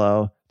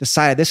Carmelo,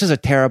 decided this is a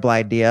terrible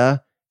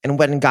idea, and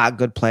went and got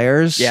good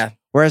players. Yeah.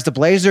 Whereas the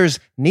Blazers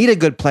needed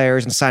good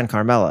players and signed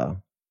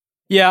Carmelo.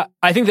 Yeah,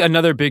 I think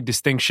another big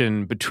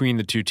distinction between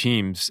the two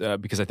teams,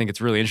 because I think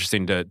it's really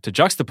interesting to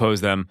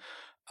juxtapose them,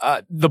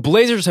 the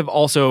Blazers have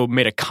also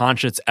made a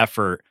conscious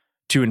effort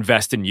to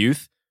invest in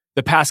youth.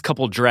 The past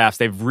couple drafts,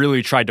 they've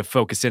really tried to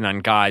focus in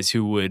on guys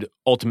who would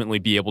ultimately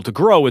be able to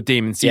grow with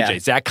Dame and CJ. Yeah.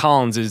 Zach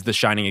Collins is the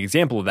shining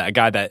example of that, a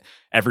guy that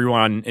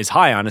everyone is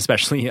high on,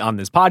 especially on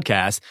this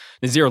podcast.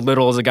 Nazir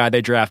Little is a guy they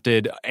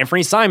drafted.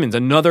 Anthony Simons,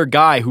 another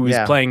guy who is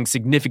playing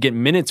significant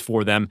minutes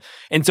for them.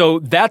 And so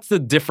that's the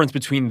difference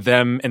between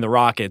them and the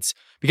Rockets,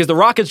 because the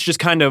Rockets just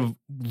kind of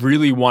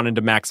really wanted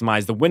to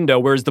maximize the window,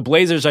 whereas the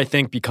Blazers, I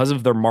think, because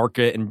of their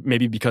market and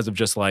maybe because of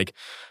just like,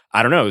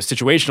 I don't know,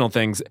 situational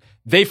things,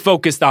 they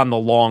focused on the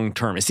long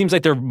term. It seems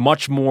like they're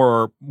much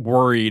more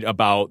worried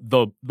about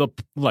the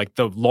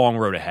long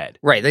road ahead.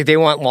 Right. Like they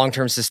want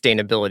long-term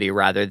sustainability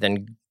rather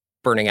than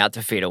burning out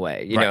to fade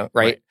away, you know,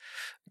 right?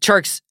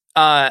 Tjarks,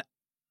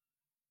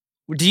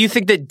 do you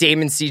think that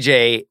Dame and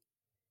CJ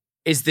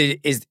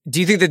do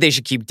you think that they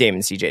should keep Dame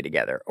and CJ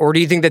together? Or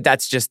do you think that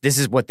that's just, this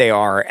is what they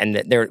are and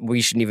that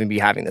we shouldn't even be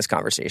having this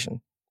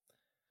conversation?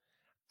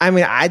 I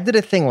mean, I did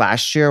a thing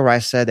last year where I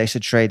said they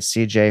should trade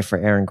CJ for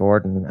Aaron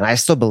Gordon, and I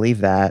still believe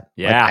that.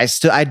 Yeah.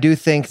 Like, I do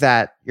think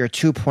that your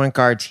 2 point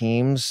guard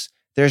teams,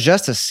 there's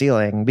just a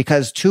ceiling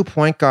because 2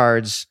 point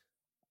guards,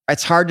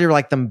 it's hard to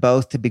like them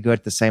both to be good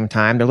at the same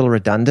time. They're a little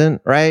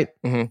redundant, right?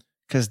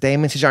 Because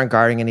Dame and CJ aren't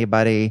guarding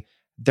anybody.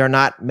 They're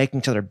not making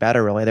each other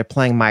better, really. They're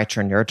playing my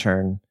turn, your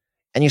turn.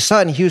 And you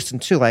saw it in Houston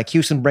too. Like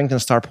Houston brings in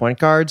star point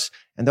guards,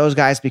 and those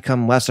guys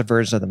become lesser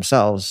versions of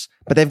themselves.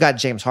 But they've got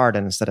James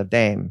Harden instead of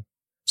Dame.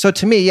 So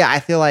to me, yeah, I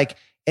feel like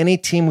any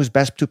team whose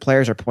best 2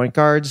 players are point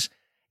guards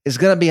is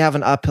going to be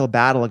having an uphill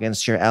battle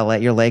against your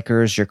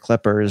Lakers, your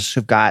Clippers,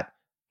 who've got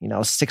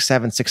 6'7",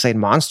 6'8"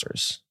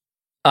 monsters.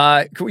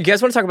 You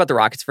guys want to talk about the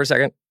Rockets for a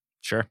second?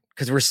 Sure.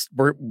 Because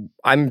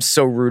I'm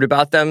so rude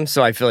about them,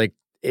 so I feel like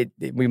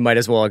we might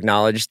as well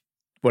acknowledge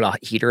what a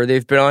heater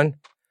they've been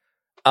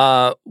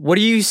on. What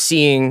are you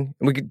seeing?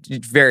 We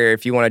could, Verrier,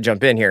 if you want to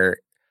jump in here.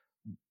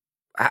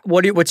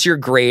 What's your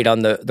grade on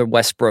the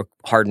Westbrook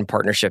Harden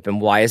partnership, and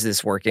why is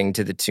this working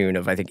to the tune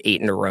of I think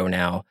 8 in a row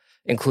now,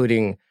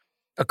 including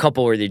a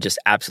couple where they just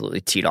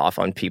absolutely teed off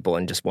on people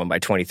and just won by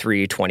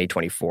 23, 20,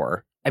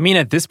 24? I mean,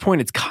 at this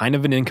point, it's kind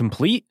of an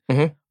incomplete,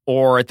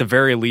 or at the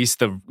very least,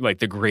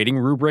 the grading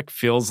rubric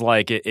feels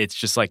like it's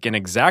just like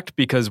inexact,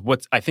 because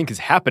what I think is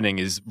happening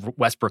is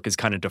Westbrook is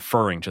kind of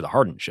deferring to the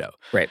Harden show.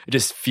 Right. It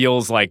just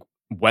feels like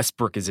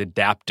Westbrook is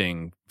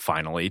adapting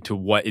finally to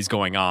what is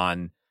going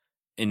on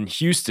in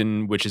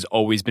Houston, which has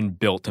always been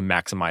built to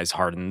maximize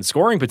Harden's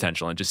scoring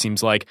potential. It just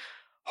seems like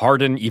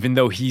Harden, even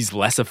though he's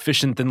less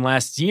efficient than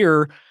last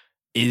year,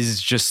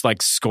 is just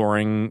like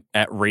scoring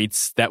at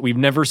rates that we've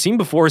never seen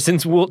before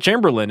since Wilt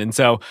Chamberlain. And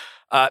so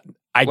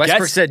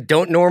Westbrook said,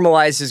 don't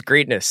normalize his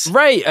greatness.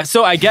 Right.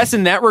 So I guess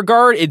in that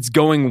regard, it's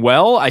going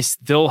well. I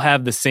still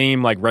have the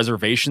same like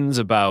reservations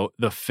about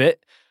the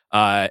fit.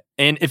 And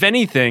if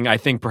anything, I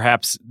think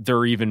perhaps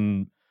they're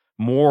even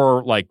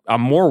more like,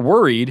 I'm more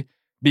worried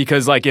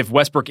because like if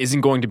Westbrook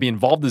isn't going to be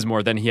involved as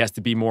more, then he has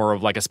to be more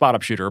of like a spot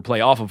up shooter or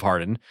play off of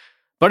Harden.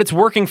 But it's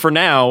working for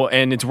now,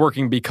 and it's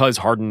working because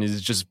Harden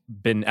has just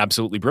been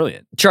absolutely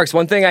brilliant. Tjarks,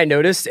 one thing I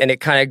noticed, and it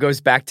kind of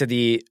goes back to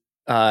the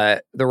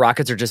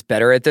Rockets are just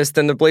better at this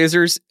than the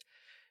Blazers.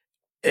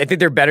 I think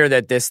they're better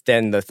at this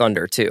than the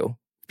Thunder too.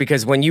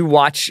 Because when you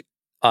watch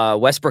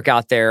Westbrook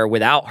out there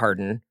without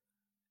Harden,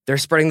 they're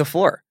spreading the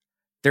floor.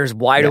 There's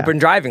wide open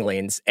driving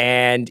lanes.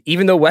 And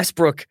even though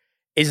Westbrook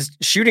is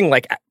shooting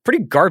like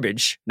pretty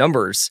garbage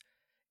numbers,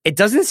 it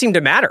doesn't seem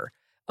to matter.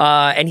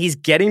 And he's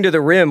getting to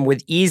the rim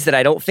with ease that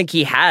I don't think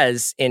he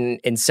has in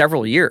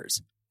several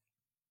years.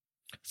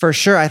 For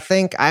sure. I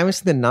think I haven't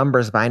seen the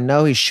numbers, but I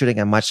know he's shooting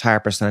a much higher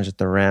percentage at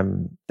the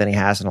rim than he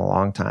has in a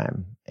long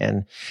time.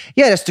 And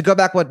yeah, just to go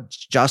back what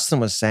Justin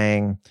was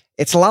saying,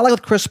 it's a lot like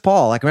with Chris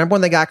Paul. Like, remember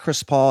when they got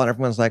Chris Paul and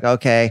everyone's like,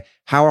 okay,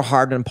 how are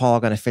Harden and Paul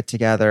going to fit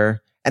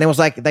together? And it was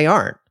like, they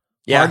aren't.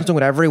 Yeah. Harden's doing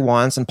whatever he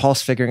wants and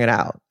Paul's figuring it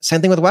out.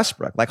 Same thing with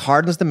Westbrook. Like,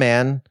 Harden's the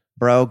man,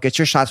 bro, get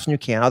your shots when you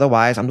can.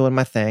 Otherwise, I'm doing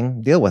my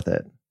thing. Deal with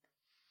it.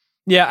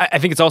 Yeah, I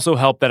think it's also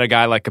helped that a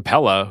guy like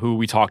Capella, who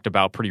we talked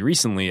about pretty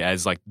recently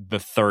as like the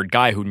third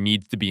guy who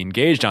needs to be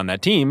engaged on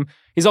that team,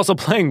 he's also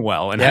playing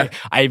well. And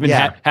I even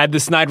had the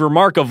snide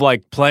remark of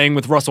like playing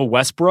with Russell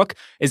Westbrook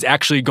is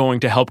actually going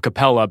to help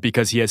Capella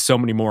because he has so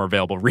many more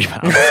available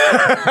rebounds.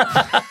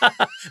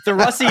 The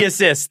Russie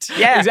assist.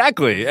 Yeah.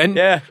 Exactly.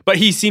 But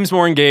he seems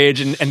more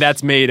engaged, and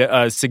that's made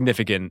a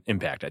significant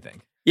impact, I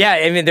think. Yeah,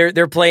 I mean,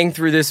 they're playing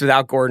through this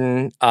without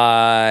Gordon,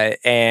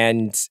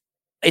 and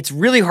it's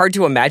really hard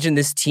to imagine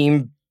this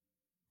team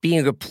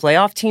being a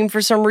playoff team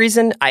for some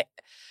reason.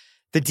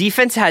 The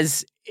defense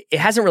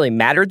hasn't really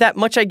mattered that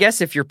much, I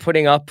guess, if you're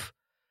putting up,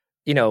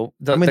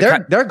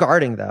 they're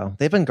guarding though.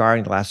 They've been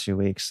guarding the last few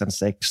weeks since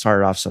they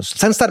started off. So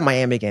since that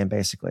Miami game,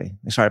 basically,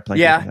 they started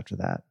playing after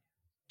that.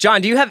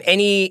 John,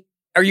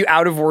 are you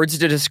out of words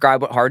to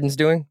describe what Harden's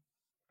doing?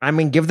 I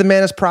mean, give the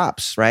man his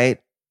props, right?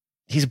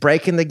 He's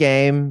breaking the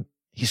game.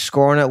 He's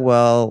scoring at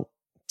will.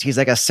 He's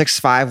like a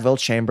 6'5" Wilt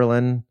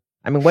Chamberlain.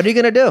 I mean, what are you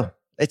going to do?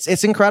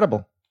 It's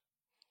incredible.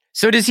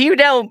 So does he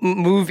now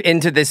move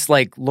into this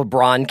like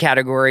LeBron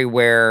category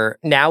where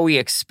now we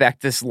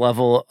expect this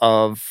level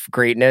of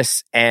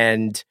greatness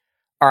and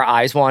our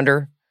eyes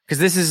wander? Because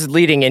this is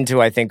leading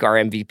into, I think, our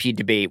MVP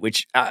debate,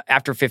 which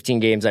after 15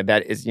 games, I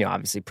bet is,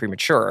 obviously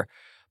premature.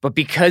 But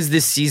because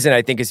this season,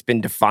 I think, has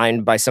been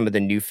defined by some of the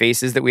new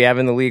faces that we have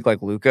in the league,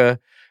 like Luka,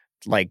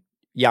 like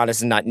Giannis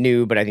is not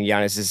new, but I think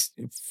Giannis has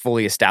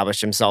fully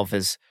established himself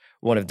as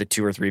one of the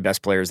 2 or 3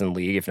 best players in the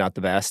league, if not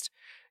the best.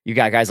 You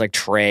got guys like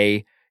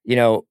Trey,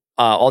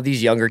 all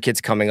these younger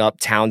kids coming up.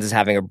 Towns is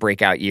having a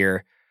breakout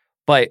year.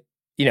 But,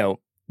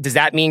 does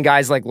that mean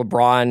guys like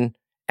LeBron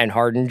and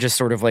Harden just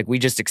sort of like we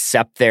just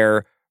accept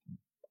their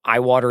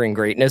eye-watering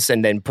greatness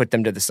and then put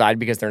them to the side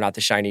because they're not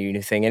the shiny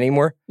new thing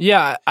anymore?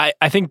 Yeah,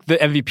 I think the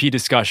MVP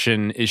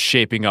discussion is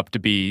shaping up to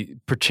be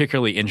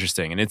particularly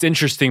interesting. And it's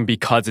interesting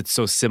because it's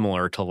so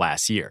similar to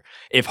last year.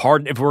 If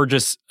we're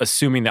just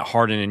assuming that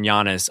Harden and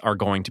Giannis are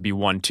going to be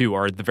 1-2,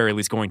 or at the very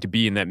least going to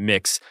be in that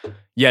mix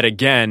yet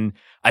again,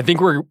 I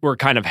think we're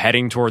kind of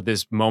heading toward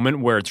this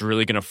moment where it's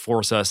really going to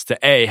force us to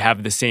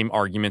have the same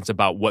arguments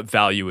about what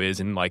value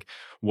is and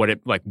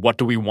what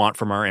do we want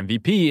from our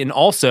MVP, and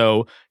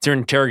also to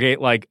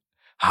interrogate like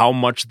how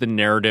much the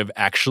narrative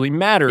actually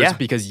matters,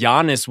 because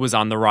Giannis was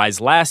on the rise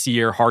last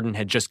year. Harden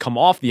had just come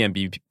off the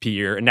MVP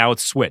year, and now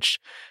it's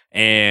switched.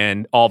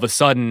 And all of a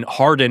sudden,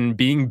 Harden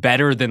being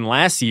better than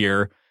last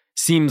year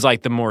seems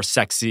like the more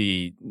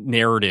sexy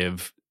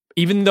narrative,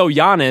 even though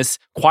Giannis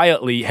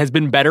quietly has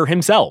been better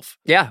himself.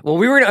 Yeah. Well,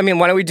 why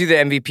don't we do the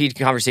MVP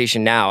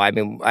conversation now? I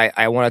mean,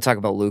 I want to talk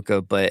about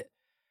Luka, but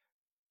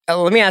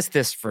let me ask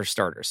this for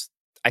starters.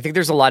 I think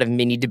there's a lot of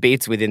mini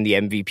debates within the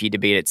MVP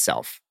debate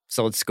itself.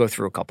 So let's go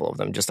through a couple of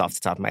them just off the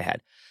top of my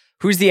head.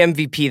 Who's the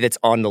MVP that's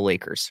on the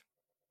Lakers?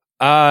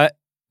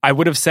 I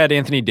would have said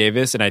Anthony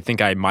Davis, and I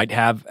think I might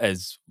have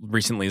as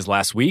recently as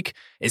last week.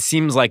 It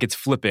seems like it's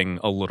flipping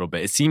a little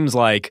bit. It seems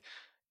like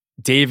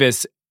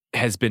Davis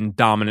has been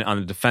dominant on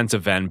the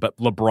defensive end, but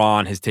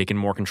LeBron has taken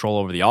more control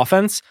over the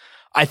offense.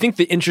 I think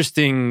the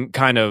interesting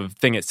kind of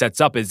thing it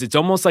sets up is it's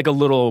almost like a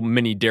little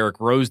mini Derrick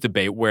Rose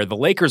debate where the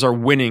Lakers are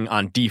winning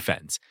on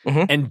defense,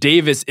 and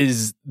Davis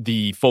is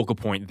the focal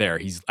point there.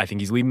 I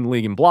think he's leading the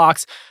league in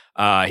blocks.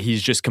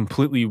 He's just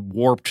completely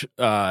warped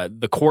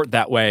the court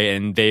that way,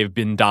 and they've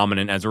been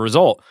dominant as a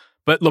result.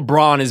 But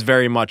LeBron is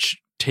very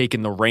much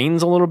taken the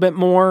reins a little bit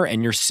more,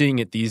 and you're seeing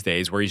it these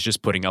days where he's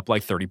just putting up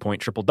like 30-point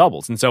triple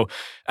doubles. And so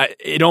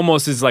it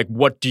almost is like,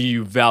 what do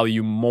you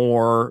value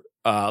more?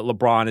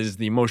 LeBron is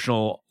the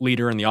emotional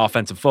leader and the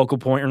offensive focal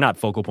point, or not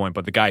focal point,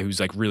 but the guy who's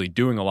like really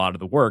doing a lot of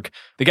the work,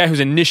 the guy who's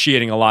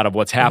initiating a lot of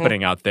what's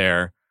happening out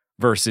there,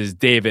 versus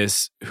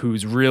Davis,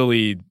 who's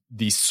really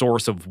the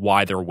source of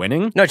why they're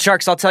winning. No,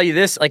 Tjarks, I'll tell you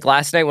this. Like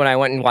last night when I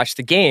went and watched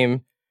the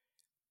game,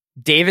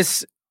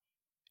 Davis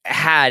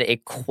had a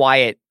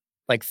quiet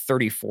like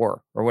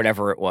 34 or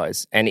whatever it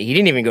was. And he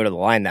didn't even go to the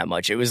line that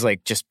much. It was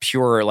like just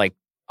pure like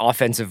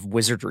offensive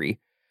wizardry.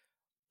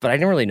 But I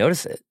didn't really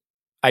notice it.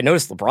 I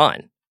noticed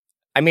LeBron.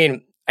 I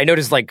mean, I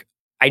noticed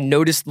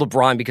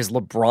LeBron because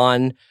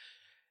LeBron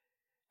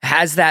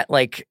has that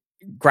like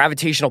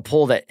gravitational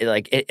pull that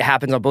like it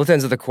happens on both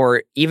ends of the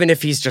court. Even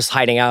if he's just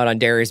hiding out on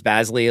Darius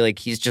Bazley, like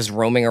he's just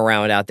roaming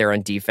around out there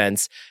on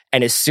defense.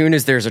 And as soon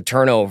as there's a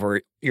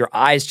turnover, your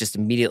eyes just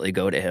immediately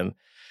go to him.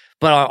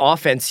 But on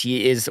offense,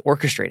 he is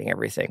orchestrating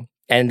everything.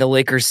 And the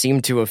Lakers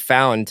seem to have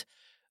found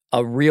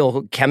a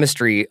real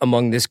chemistry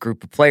among this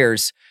group of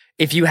players.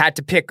 If you had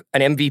to pick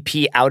an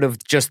MVP out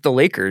of just the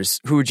Lakers,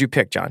 who would you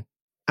pick, John?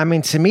 I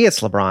mean, to me,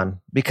 it's LeBron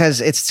because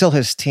it's still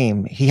his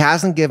team. He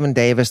hasn't given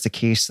Davis the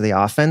keys to the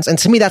offense. And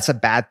to me, that's a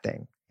bad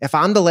thing. If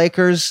I'm the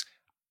Lakers,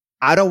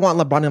 I don't want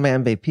LeBron to be my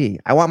MVP.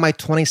 I want my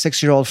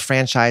 26-year-old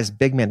franchise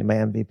big man to be my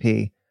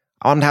MVP.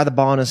 I want him to have the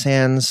ball in his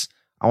hands.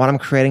 I want him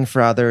creating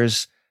for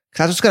others.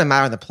 Because that's what's going to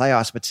matter in the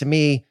playoffs. But to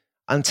me,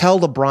 until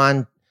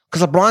LeBron,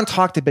 because LeBron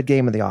talked a big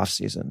game in the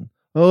offseason.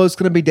 Oh, it's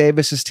going to be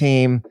Davis's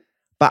team.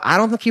 But I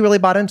don't think he really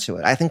bought into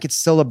it. I think it's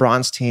still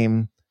LeBron's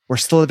team. We're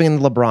still living in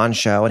the LeBron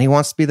show, and he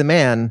wants to be the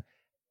man.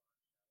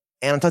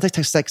 And until they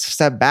take a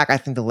step back, I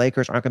think the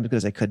Lakers aren't going to be good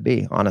as they could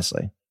be,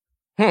 honestly.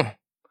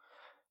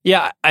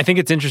 Yeah, I think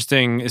it's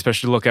interesting,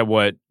 especially to look at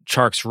what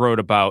Tjarks wrote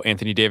about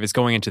Anthony Davis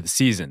going into the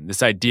season.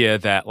 This idea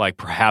that like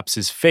perhaps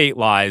his fate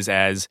lies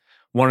as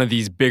one of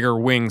these bigger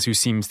wings who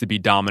seems to be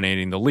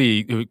dominating the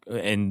league,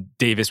 and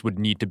Davis would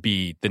need to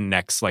be the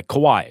next like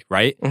Kawhi,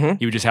 right?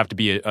 He would just have to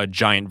be a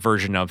giant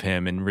version of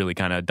him and really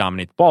kind of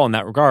dominate the ball in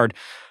that regard.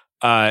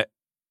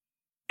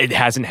 It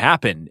hasn't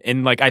happened.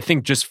 And like, I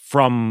think just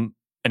from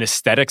an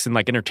aesthetics and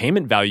like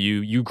entertainment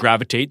value, you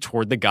gravitate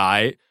toward the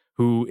guy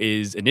who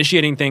is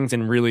initiating things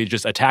and really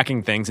just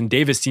attacking things. And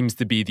Davis seems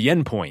to be the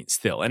endpoint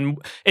still. And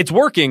it's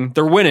working.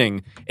 They're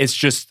winning. It's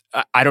just,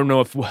 I don't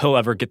know if he'll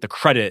ever get the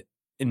credit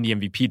in the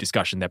MVP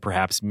discussion that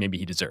perhaps maybe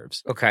he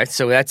deserves. Okay.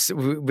 So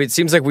it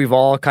seems like we've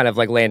all kind of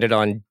like landed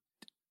on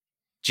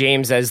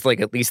James as like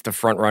at least the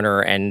front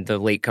runner and the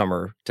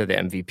latecomer to the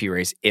MVP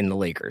race in the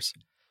Lakers.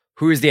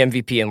 Who is the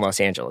MVP in Los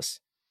Angeles?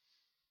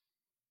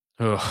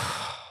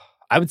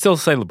 I would still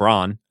say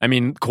LeBron. I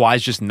mean,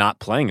 Kawhi's just not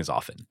playing as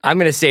often. I'm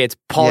going to say it's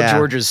Paul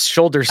George's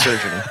shoulder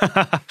surgery.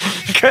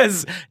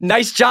 Because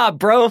nice job,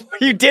 bro.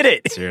 You did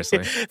it.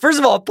 Seriously. First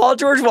of all, Paul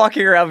George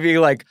walking around being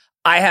like,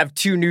 I have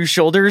 2 new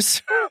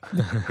shoulders.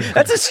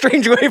 That's a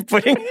strange way of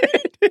putting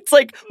it. It's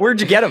like, where'd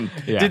you get them?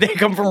 Yeah. Did they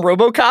come from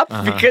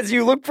RoboCop? Because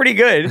you look pretty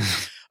good.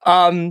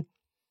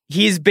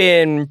 He's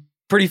been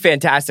pretty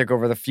fantastic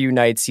over the few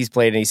nights he's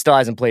played, and he still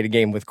hasn't played a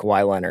game with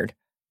Kawhi Leonard.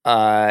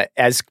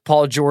 As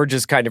Paul George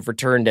has kind of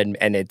returned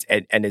and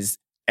has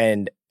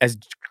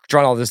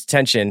drawn all this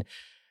attention,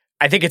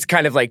 I think it's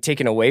kind of like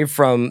taken away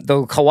from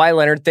the Kawhi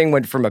Leonard thing.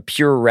 Went from a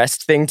pure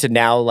rest thing to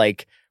now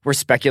like we're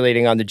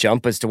speculating on the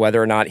jump as to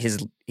whether or not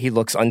he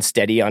looks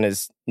unsteady on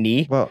his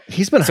knee. Well,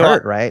 he's been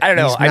hurt, right? I don't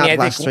know. He's been out the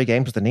last 3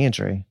 games with a knee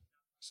injury.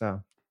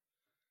 So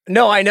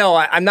no, I know.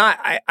 I'm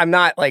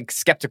not like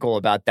skeptical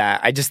about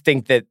that. I just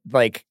think that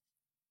like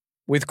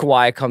with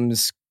Kawhi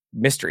comes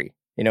mystery.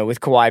 You know,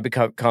 with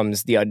Kawhi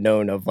comes the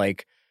unknown of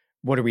like,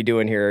 what are we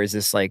doing here? Is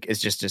this like,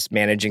 is just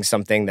managing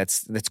something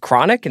that's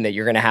chronic and that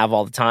you're going to have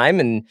all the time,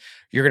 and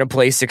you're going to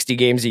play 60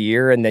 games a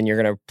year, and then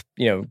you're going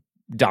to,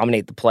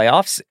 dominate the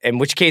playoffs, in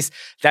which case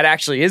that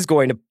actually is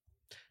going to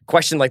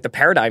question like the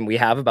paradigm we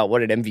have about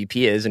what an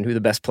MVP is and who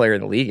the best player in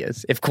the league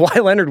is. If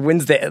Kawhi Leonard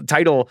wins the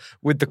title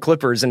with the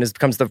Clippers and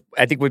becomes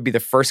I think would be the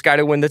first guy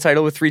to win the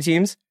title with 3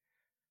 teams.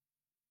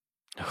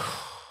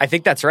 I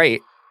think that's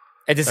right.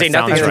 And to say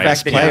nothing of the right.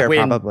 best player,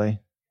 probably.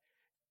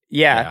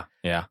 Yeah.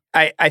 Yeah.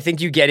 I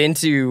think you get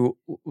into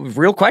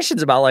real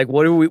questions about like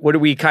what do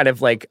we kind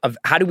of like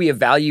how do we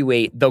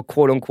evaluate the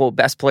quote unquote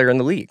best player in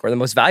the league or the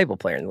most valuable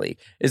player in the league?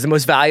 Is the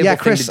most valuable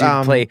Chris, thing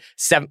to do play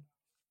 7?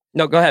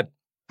 No, go ahead.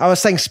 I was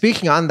saying,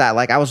 speaking on that,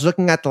 like I was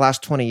looking at the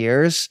last 20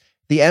 years,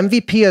 the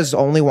MVP has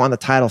only won the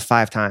title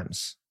 5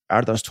 times out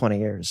of those 20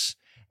 years.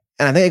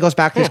 And I think it goes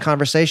back to these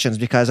conversations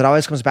because it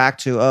always comes back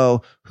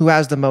to, who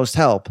has the most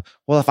help?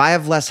 Well, if I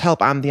have less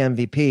help, I'm the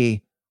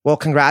MVP. Well,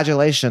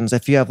 congratulations.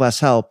 If you have less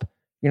help,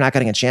 you're not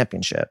getting a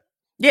championship.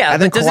 Yeah. I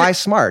think Kawhi's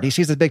smart. He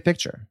sees the big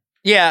picture.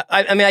 Yeah.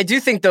 I mean, I do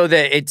think, though,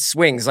 that it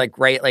swings, like,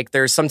 right? Like,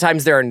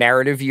 sometimes there are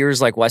narrative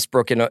years like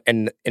Westbrook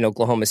in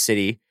Oklahoma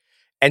City.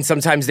 And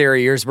sometimes there are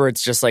years where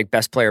it's just like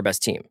best player,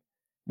 best team.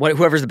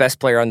 Whoever's the best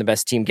player on the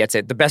best team gets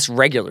it. The best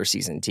regular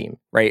season team,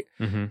 right?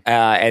 Mm-hmm.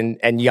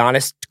 And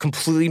Giannis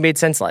completely made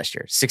sense last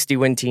year.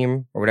 60-win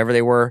team or whatever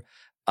they were.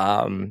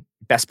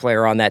 Best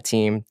player on that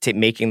team,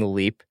 making the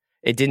leap.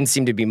 It didn't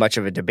seem to be much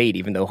of a debate,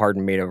 even though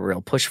Harden made a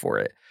real push for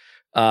it.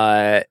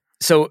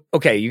 So,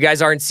 okay, you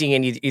guys aren't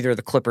seeing either of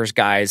the Clippers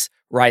guys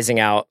rising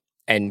out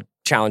and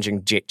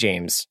challenging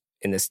James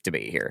in this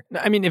debate here.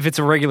 I mean, if it's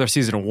a regular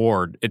season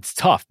award, it's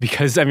tough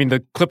because, I mean,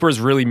 the Clippers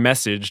really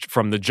messaged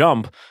from the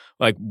jump,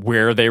 like,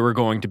 where they were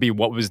going to be,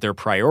 what was their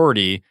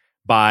priority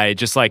by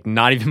just, like,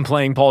 not even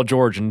playing Paul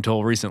George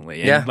until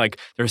recently. And, like,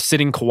 they're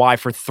sitting Kawhi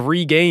for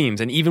 3 games,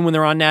 and even when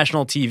they're on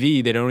national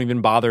TV, they don't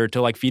even bother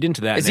to, like, feed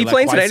into that. Is he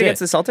playing tonight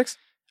against the Celtics?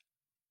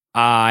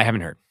 I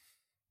haven't heard.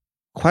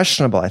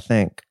 Questionable, I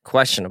think.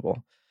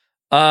 Questionable.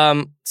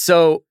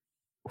 So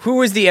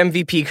who is the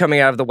MVP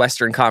coming out of the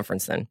Western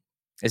Conference then?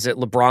 Is it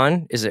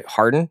LeBron? Is it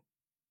Harden?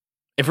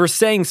 If we're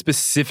saying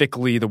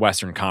specifically the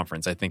Western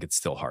Conference, I think it's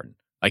still Harden.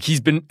 Like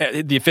he's been,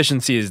 the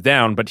efficiency is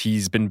down, but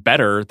he's been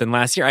better than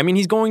last year. I mean,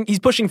 he's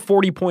pushing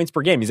 40 points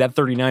per game. He's at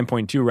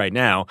 39.2 right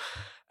now.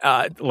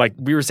 Like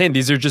we were saying,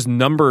 these are just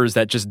numbers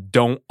that just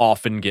don't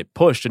often get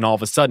pushed. And all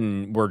of a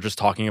sudden we're just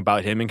talking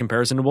about him in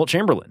comparison to Wilt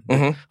Chamberlain.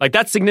 Mm-hmm. Like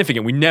that's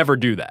significant. We never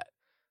do that.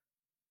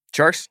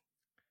 Tjarks?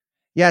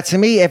 Yeah, to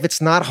me, if it's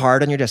not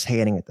Harden, you're just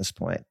hating at this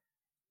point.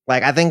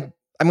 Like,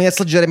 it's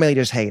legitimately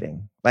just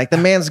hating. Like, the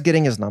man's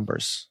getting his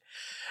numbers.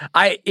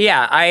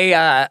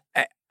 It's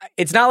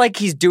not like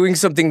he's doing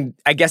something.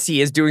 I guess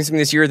he is doing something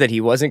this year that he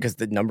wasn't because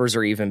the numbers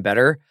are even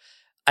better.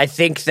 I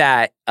think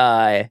that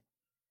I've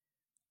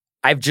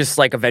just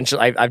like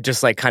eventually, I've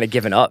just like kind of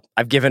given up.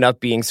 I've given up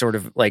being sort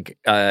of like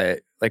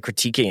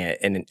critiquing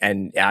it,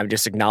 and I've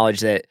just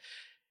acknowledged that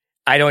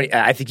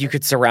I think you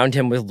could surround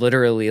him with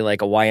literally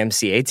like a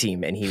YMCA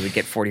team and he would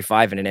get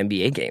 45 in an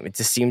NBA game. It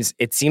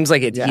seems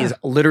like he is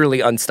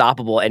literally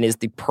unstoppable and is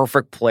the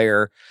perfect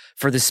player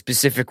for the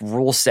specific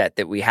rule set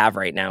that we have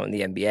right now in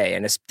the NBA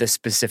and the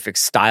specific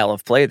style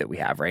of play that we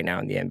have right now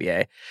in the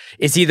NBA.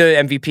 Is he the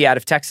MVP out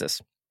of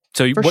Texas?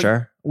 For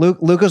sure.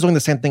 Luka's doing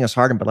the same thing as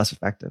Harden, but less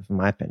effective, in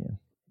my opinion.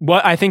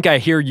 What I think I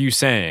hear you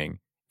saying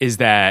is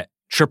that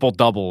triple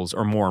doubles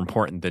are more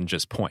important than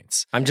just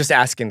points. I'm just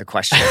asking the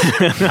question.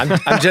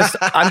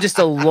 I'm just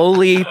a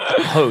lowly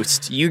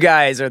host. You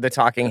guys are the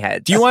talking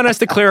heads. Do you want us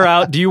to clear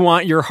out? Do you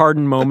want your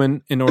Harden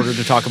moment in order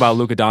to talk about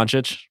Luka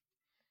Doncic?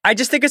 I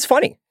just think it's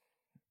funny.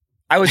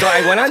 I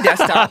went on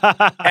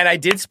desktop and I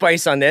did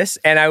spice on this,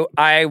 and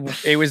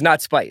it was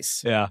not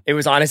spice. Yeah, it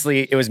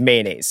was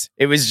mayonnaise.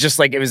 It was just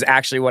like it was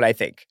actually what I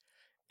think.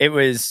 It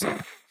was.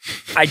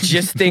 I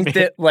just think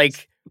that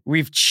like.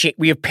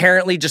 We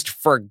apparently just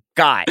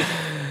forgot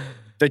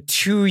the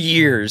 2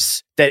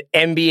 years that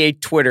NBA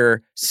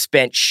Twitter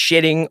spent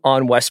shitting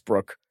on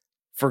Westbrook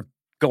for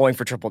going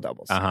for triple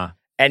doubles. Uh-huh.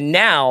 And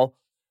now,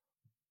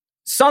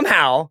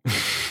 somehow,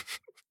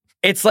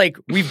 it's like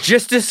we've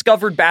just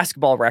discovered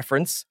Basketball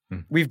Reference.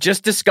 We've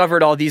just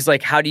discovered all these,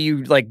 like, how do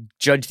you, like,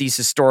 judge these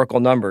historical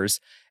numbers?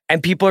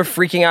 And people are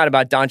freaking out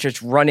about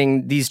Doncic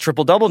running these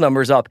triple-double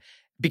numbers up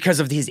because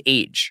of his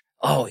age.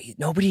 Oh,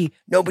 nobody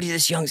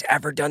this young's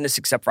ever done this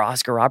except for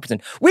Oscar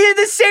Robertson. We had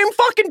the same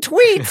fucking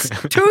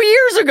tweets 2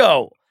 years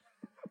ago.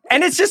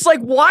 And it's just like,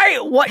 why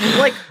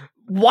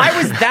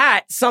was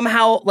that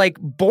somehow, like,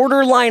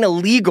 borderline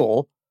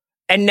illegal?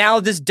 And now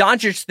this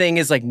Doncic thing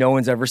is like, no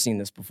one's ever seen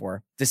this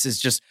before. This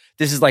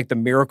is like the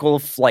miracle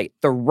of flight.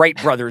 The Wright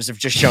brothers have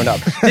just shown up.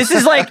 This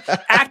is like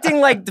acting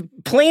like the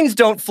planes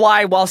don't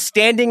fly while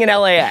standing in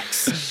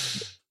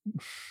LAX.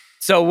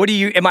 So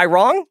am I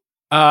wrong?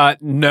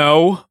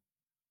 No.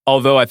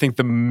 Although I think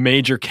the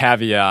major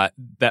caveat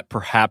that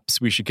perhaps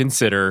we should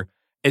consider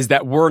is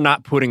that we're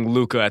not putting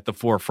Luka at the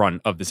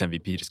forefront of this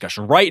MVP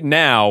discussion. Right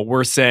now,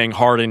 we're saying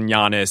Harden,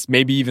 Giannis,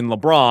 maybe even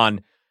LeBron,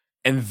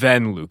 and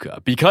then Luka,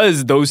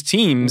 because those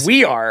teams...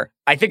 We are.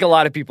 I think a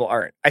lot of people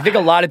aren't. I think a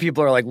lot of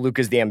people are like,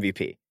 Luka's the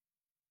MVP.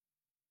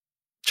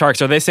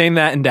 Tjarks, are they saying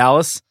that in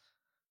Dallas?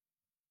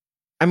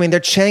 I mean, they're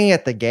chanting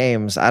at the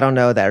games. I don't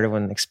know that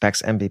everyone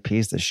expects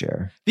MVPs this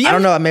year. I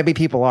don't know. Maybe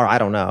people are. I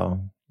don't know.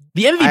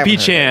 The MVP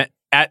chant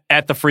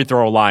at the free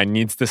throw line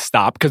needs to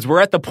stop, because we're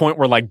at the point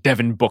where, like,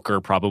 Devin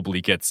Booker probably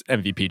gets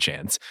MVP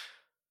chants.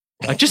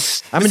 Like, you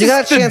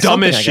got to chant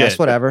something, I guess,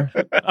 whatever.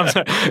 I'm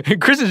sorry.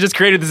 Chris has just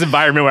created this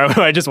environment where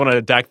I just want to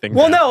attack things.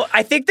 Well, no,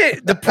 I think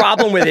that the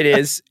problem with it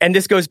is, and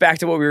this goes back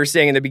to what we were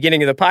saying in the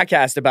beginning of the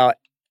podcast about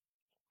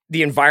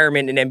the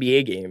environment in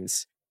NBA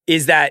games,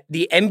 is that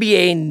the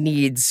NBA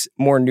needs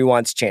more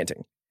nuanced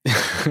chanting.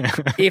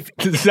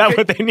 Is that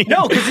what they need?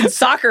 No, because in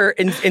soccer,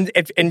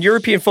 in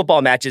European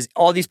football matches,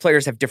 all these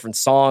players have different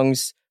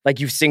songs. Like,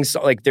 you sing,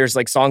 like, there's,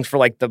 like, songs for,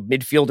 like, the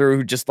midfielder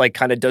who just, like,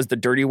 kind of does the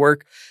dirty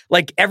work.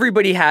 Like,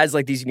 everybody has,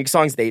 like, these unique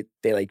songs. They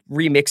like,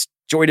 remix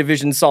Joy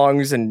Division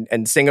songs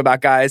and sing about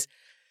guys.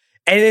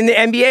 And in the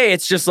NBA,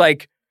 it's just,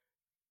 like,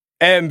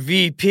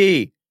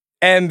 MVP.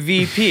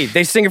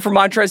 They sing it for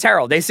Montrezl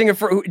Harrell. They sing it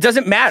for... It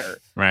doesn't matter.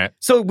 Right.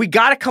 So we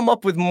got to come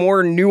up with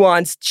more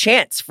nuanced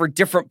chants for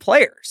different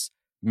players.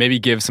 Maybe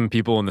give some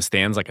people in the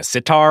stands, like, a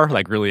sitar,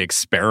 like, really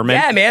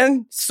experiment. Yeah,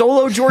 man.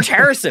 Solo George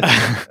Harrison.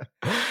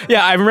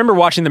 Yeah, I remember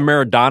watching the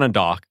Maradona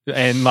doc,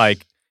 and,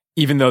 like,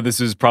 even though this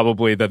was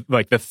probably the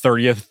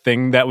 30th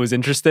thing that was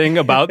interesting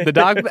about the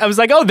doc, I was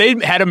like, oh, they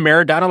had a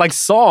Maradona, like,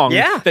 song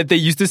that they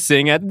used to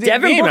sing at the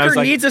Devin game.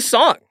 Booker needs a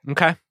song.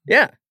 Okay.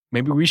 Yeah.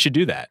 Maybe we should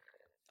do that.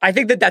 I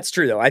think that that's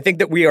true, though. I think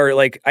that we are,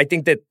 like, I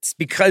think that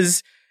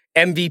because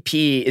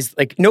MVP is,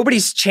 like,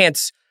 nobody's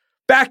chants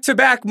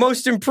back-to-back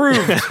most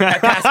improved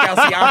at Pascal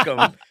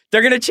Siakam.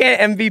 They're going to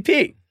chant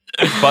MVP.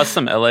 Bust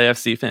some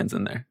LAFC fans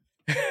in there.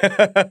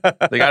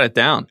 They got it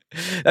down.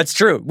 That's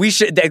true. We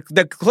should.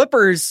 The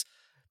Clippers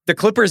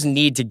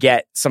need to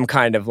get some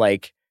kind of,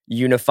 like,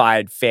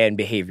 unified fan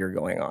behavior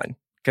going on,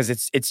 because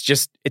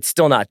it's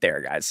still not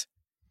there, guys.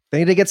 They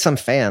need to get some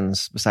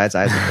fans besides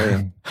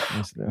Isaac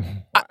Lee.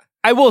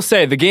 I will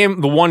say the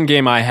one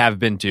game I have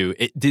been to,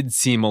 it did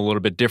seem a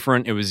little bit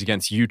different. It was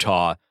against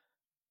Utah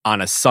on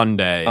a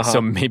Sunday,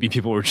 so maybe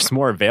people were just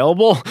more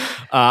available.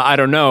 I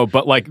don't know,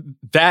 but, like,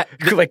 that...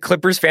 Like,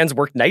 Clippers fans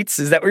work nights?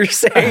 Is that what you're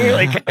saying?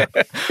 Like,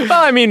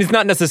 well, I mean, it's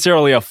not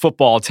necessarily a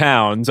football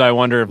town, so I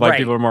wonder if, like,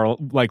 people are more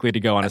likely to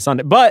go on a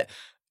Sunday. But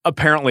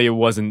apparently it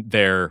wasn't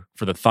there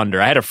for the Thunder.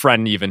 I had a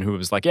friend even who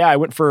was like, yeah, I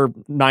went for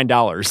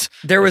 $9.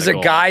 There was a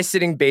guy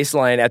sitting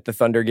baseline at the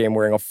Thunder game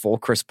wearing a full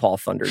Chris Paul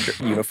Thunder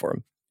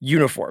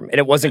uniform, and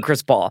it wasn't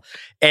Chris Paul.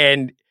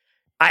 And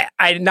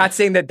I'm not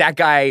saying that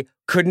guy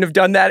couldn't have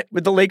done that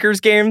with the Lakers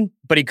game,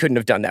 but he couldn't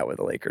have done that with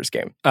the Lakers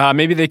game.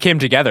 Maybe they came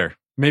together.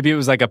 Maybe it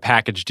was like a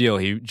package deal.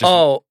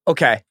 Oh,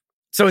 okay.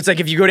 So it's like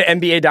if you go to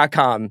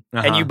NBA.com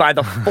and you buy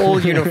the full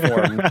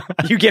uniform,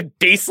 you get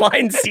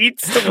baseline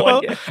seats to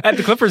one. Well, at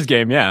the Clippers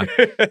game, yeah.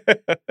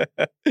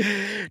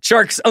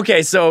 Tjarks,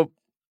 okay, so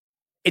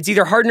it's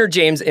either Harden or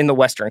James in the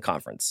Western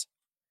Conference,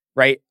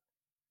 right?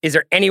 Is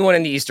there anyone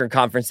in the Eastern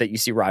Conference that you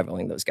see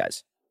rivaling those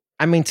guys?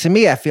 I mean, to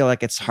me, I feel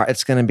like it's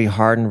going to be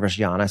Harden versus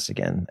Giannis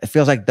again. It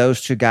feels like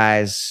those two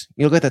guys,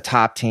 you look at the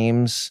top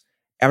teams,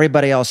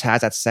 everybody else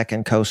has that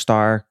second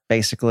co-star,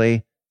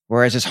 basically,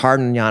 whereas just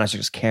Harden and Giannis are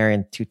just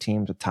carrying two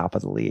teams at the top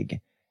of the league.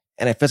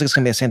 And it feels like it's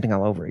going to be the same thing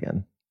all over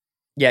again.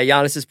 Yeah,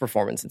 Giannis's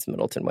performance since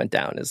Middleton went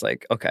down is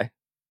like, okay,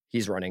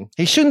 he's running.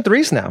 He's shooting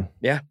threes now.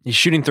 Yeah. He's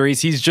shooting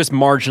threes. He's just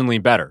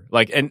marginally better.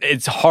 Like, and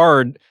it's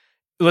hard.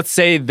 Let's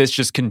say this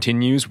just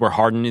continues where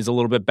Harden is a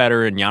little bit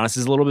better and Giannis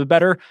is a little bit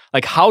better.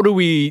 Like, how do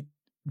we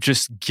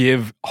just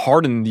give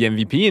Harden the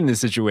MVP in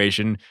this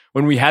situation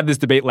when we had this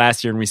debate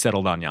last year and we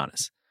settled on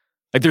Giannis?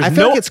 Like, I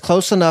feel like it's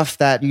close enough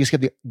that you just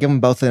give them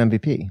both an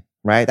MVP,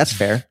 right? That's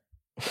fair.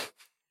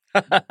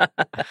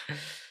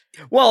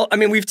 Well, I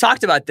mean, we've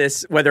talked about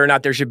this, whether or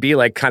not there should be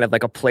like kind of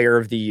like a player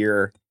of the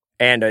year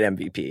and an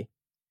MVP.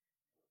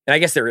 And I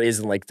guess there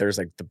is, like, there's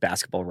like the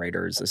Basketball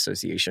Writers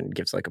Association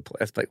gives like a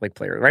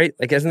player, right?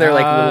 Like, isn't there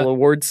like little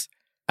awards?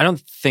 I don't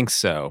think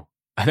so.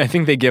 I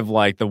think they give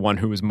like the one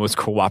who was most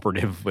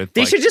cooperative with.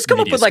 They like, should just come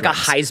up media with like a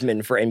scrums.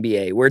 Heisman for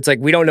NBA, where it's like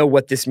we don't know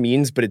what this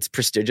means, but it's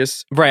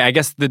prestigious. Right. I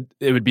guess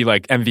it would be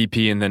like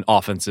MVP and then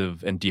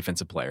offensive and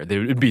defensive player.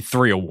 It would be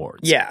 3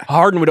 awards. Yeah.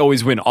 Harden would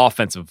always win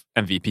offensive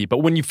MVP, but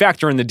when you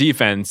factor in the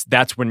defense,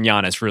 that's when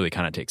Giannis really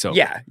kind of takes over.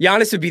 Yeah,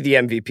 Giannis would be the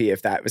MVP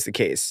if that was the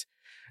case.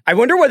 I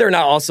wonder whether or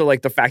not also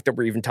like the fact that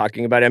we're even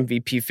talking about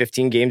MVP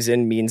 15 games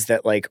in means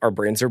that like our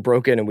brains are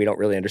broken and we don't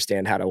really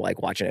understand how to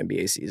like watch an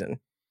NBA season.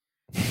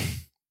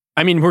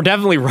 I mean, we're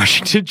definitely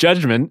rushing to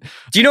judgment.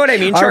 Do you know what I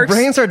mean, Our Tjarks?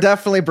 brains are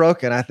definitely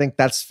broken. I think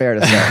that's fair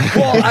to say.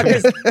 Well,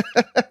 'cause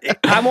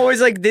I'm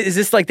always like, is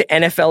this like the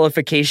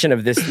NFLification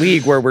of this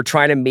league where we're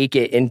trying to make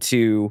it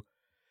into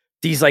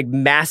these like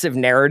massive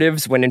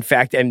narratives when in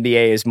fact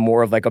NBA is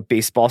more of like a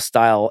baseball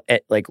style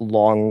like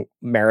long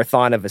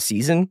marathon of a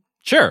season?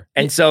 Sure.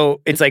 And so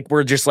it's like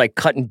we're just like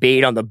cutting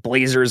bait on the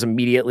Blazers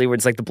immediately. Where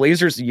it's like the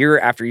Blazers year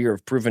after year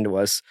have proven to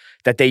us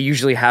that they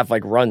usually have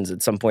like runs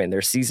at some point in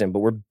their season,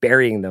 but we're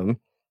burying them.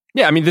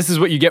 Yeah, I mean, this is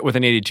what you get with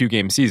an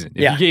 82-game season.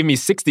 If you gave me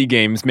 60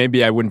 games,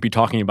 maybe I wouldn't be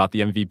talking about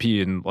the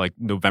MVP in like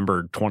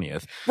November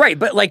 20th. Right,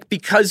 but like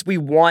because we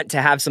want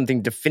to have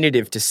something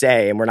definitive to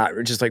say, and we're not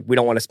just like we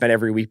don't want to spend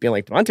every week being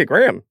like Devontae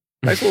Graham,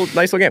 nice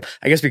little game.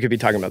 I guess we could be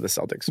talking about the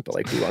Celtics, but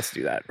like who wants to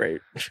do that, right?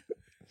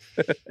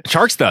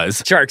 Tjarks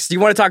does. Tjarks, do you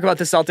want to talk about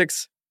the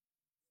Celtics?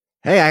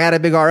 Hey, I got a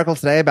big article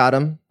today about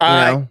him.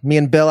 Me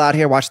and Bill out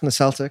here watching the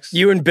Celtics.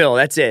 You and Bill,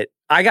 that's it.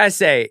 I gotta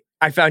say,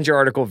 I found your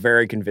article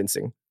very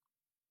convincing.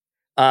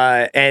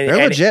 They're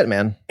legit,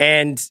 man.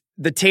 And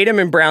the Tatum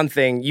and Brown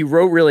thing, you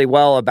wrote really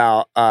well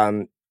about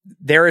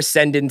their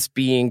ascendance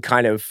being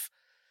kind of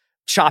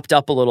chopped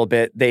up a little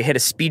bit. They hit a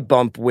speed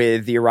bump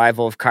with the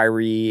arrival of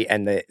Kyrie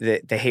and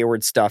the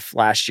Hayward stuff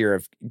last year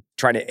of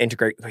trying to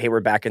integrate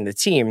Hayward back in the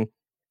team.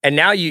 And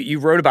now you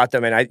wrote about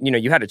them, and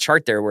you had a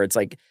chart there where it's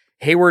like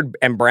Hayward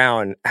and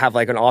Brown have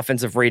like an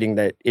offensive rating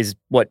that is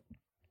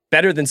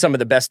better than some of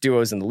the best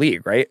duos in the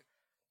league, right?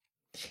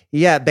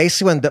 Yeah,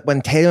 basically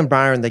when Tatum and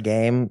Brown are in the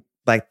game,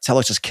 like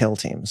Celtics just kill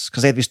teams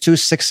because they have these 2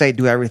 6'8"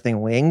 do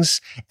everything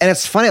wings. And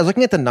it's funny, I was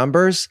looking at the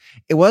numbers.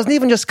 It wasn't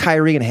even just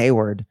Kyrie and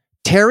Hayward.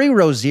 Terry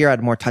Rozier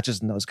had more touches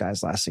than those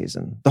guys last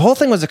season. The whole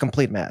thing was a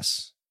complete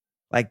mess.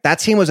 Like that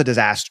team was a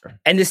disaster.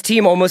 And this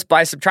team almost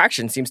by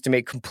subtraction seems to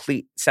make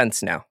complete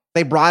sense now.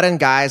 They brought in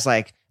guys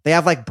like, they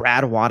have like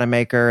Brad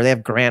Wanamaker, they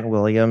have Grant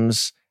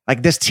Williams.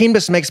 Like this team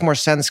just makes more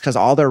sense because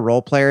all their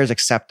role players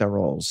accept their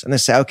roles. And they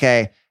say,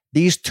 okay,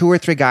 these 2 or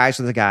 3 guys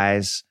are the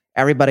guys.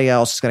 Everybody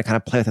else is going to kind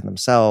of play within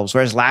themselves.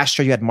 Whereas last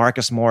year you had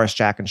Marcus Morris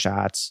jacking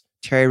shots,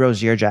 Terry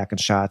Rozier jacking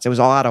shots. It was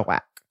all out of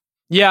whack.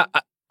 Yeah,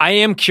 I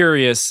am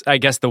curious. I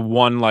guess the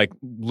one like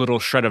little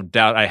shred of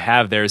doubt I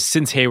have there is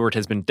since Hayward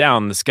has been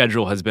down, the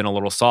schedule has been a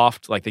little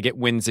soft. Like they get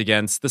wins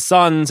against the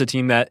Suns, a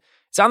team that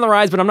it's on the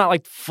rise, but I'm not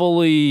like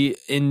fully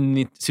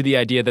into the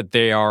idea that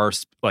they are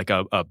like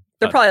they're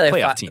probably like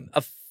playoff team.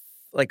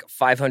 Like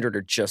 500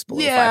 or just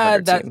below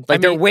 500 team. Like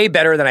they're way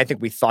better than I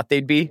think we thought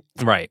they'd be.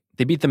 Right.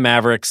 They beat the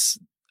Mavericks.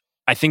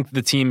 I think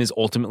the team is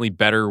ultimately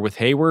better with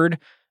Hayward.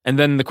 And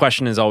then the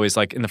question is always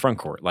like in the front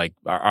court, like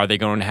are they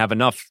going to have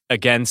enough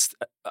against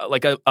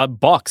like a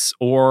Bucks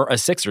or a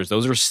Sixers?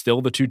 Those are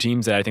still the 2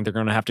 teams that I think they're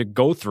going to have to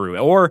go through.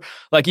 Or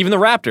like even the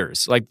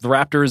Raptors. Like the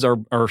Raptors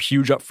are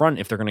huge up front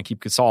if they're going to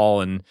keep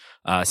Gasol and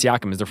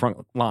Siakam as their front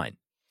line.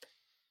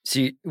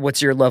 See,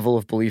 what's your level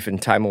of belief in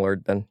Time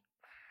Lord then?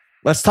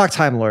 Let's talk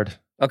Time Lord.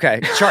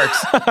 Okay,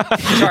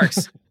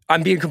 Tjarks.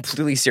 I'm being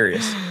completely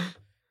serious.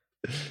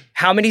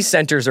 How many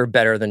centers are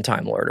better than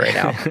Time Lord right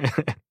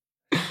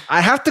now?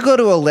 I have to go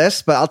to a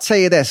list, but I'll tell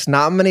you this.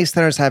 Not many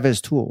centers have his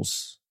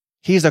tools.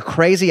 He's a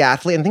crazy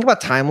athlete. And think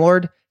about Time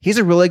Lord. He's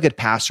a really good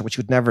passer, which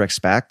you would never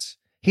expect.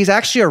 He's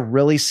actually a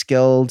really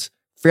skilled,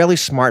 fairly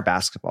smart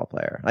basketball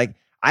player. Like,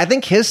 I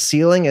think his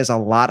ceiling is a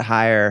lot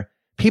higher.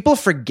 People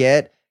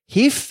forget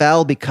he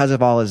fell because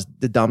of all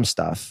the dumb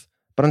stuff.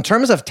 But in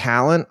terms of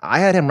talent, I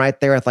had him right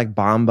there with like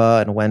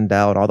Bamba and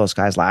Wendell and all those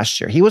guys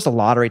last year. He was a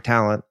lottery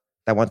talent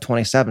that won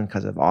 27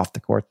 because of off the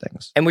court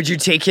things. And would you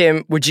take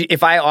him? Would you,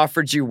 if I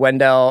offered you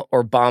Wendell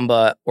or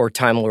Bamba or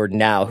Time Lord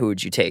now, who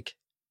would you take?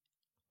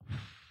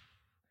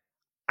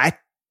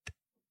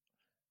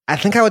 I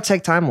think I would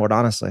take Time Lord,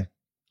 honestly.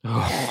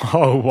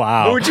 Oh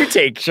wow. Who would you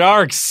take?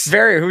 Tjarks.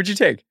 Verrier, who would you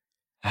take?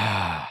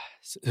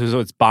 So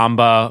it's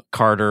Bamba,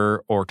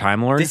 Carter, or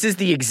Time Lord? This is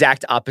the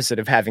exact opposite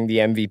of having the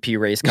MVP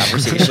race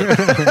conversation.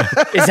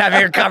 Is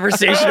having a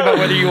conversation about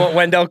whether you want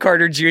Wendell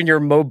Carter Jr.,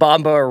 Mo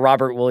Bamba, or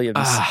Robert Williams.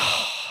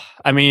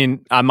 I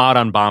mean, I'm out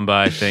on Bamba,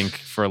 I think,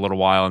 for a little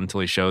while until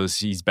he shows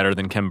he's better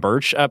than Kem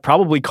Birch.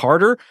 Probably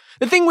Carter.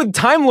 The thing with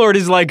Time Lord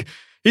is like,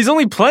 he's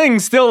only playing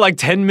still like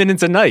 10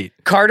 minutes a night.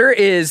 Carter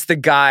is the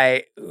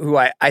guy who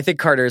I think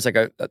Carter is like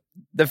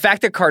the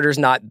fact that Carter's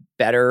not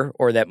better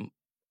or that,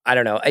 I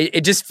don't know,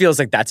 it just feels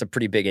like that's a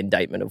pretty big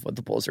indictment of what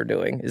the Bulls are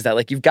doing. Is that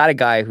like you've got a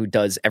guy who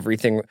does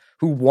everything,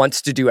 who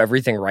wants to do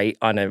everything right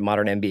on a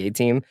modern NBA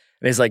team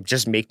and is like,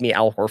 just make me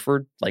Al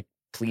Horford, like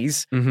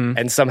please. Mm-hmm.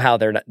 And somehow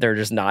they're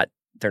just not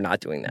they're not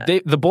doing that.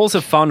 The Bulls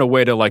have found a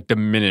way to like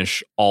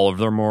diminish all of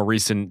their more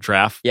recent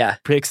draft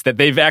picks that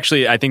they've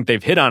actually, I think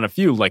they've hit on a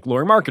few, like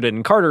Lauri Markkanen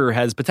and Carter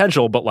has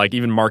potential, but like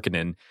even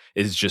Markkanen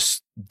is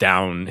just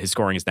down. His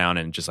scoring is down,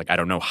 and just like I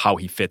don't know how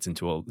he fits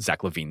into a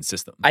Zach LaVine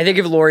system. I think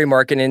Lauri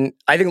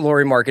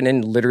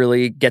Markkanen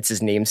literally gets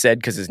his name said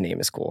because his name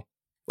is cool.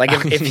 Like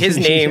if his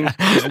name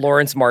is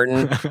Lawrence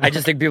Martin, I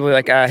just think people are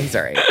like, he's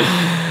all right.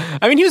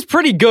 I mean, he was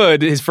pretty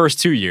good his first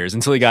 2 years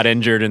until he got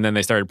injured, and then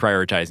they started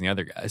prioritizing the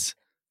other guys.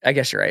 I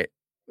guess you're right.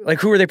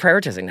 Like, who are they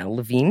prioritizing now?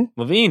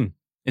 LaVine.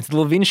 It's the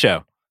LaVine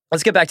show.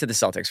 Let's get back to the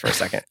Celtics for a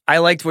second. I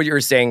liked what you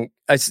were saying.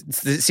 It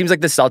seems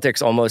like the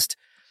Celtics almost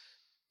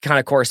kind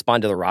of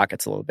correspond to the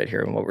Rockets a little bit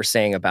here, and what we're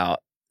saying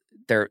about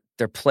they're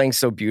playing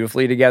so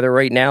beautifully together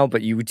right now,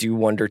 but you do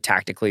wonder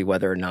tactically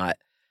whether or not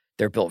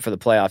they're built for the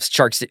playoffs.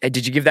 Tjarks,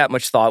 did you give that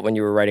much thought when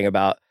you were writing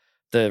about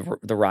the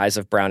rise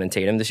of Brown and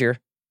Tatum this year?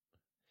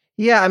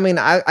 Yeah, I mean,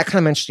 I kind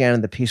of mentioned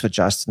in the piece what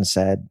Justin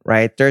said,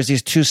 right? There's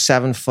these 2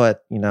 7-foot,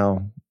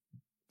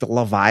 the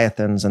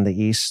Leviathans in the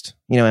East,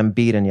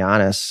 Embiid and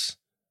Giannis.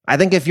 I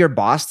think if you're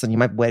Boston, you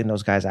might be waiting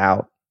those guys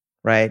out,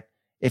 right?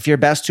 If your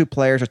best 2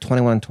 players are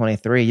 21 and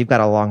 23, you've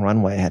got a long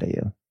runway ahead of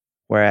you.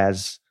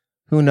 Whereas,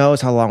 who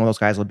knows how long those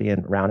guys will be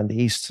around in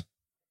the East.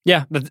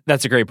 Yeah,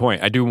 that's a great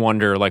point. I do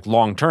wonder, like,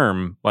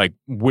 long-term, like,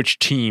 which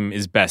team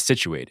is best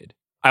situated.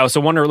 I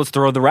also wonder, let's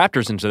throw the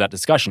Raptors into that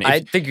discussion.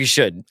 I think you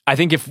should. I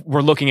think if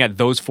we're looking at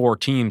those 4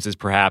 teams as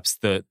perhaps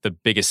the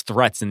biggest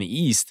threats in the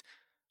East,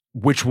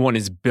 which one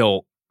is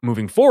built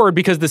moving forward?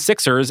 Because the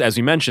Sixers, as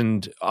we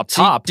mentioned up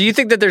top. Do you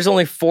think that there's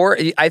only 4?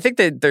 I think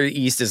that the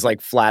East is like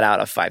flat out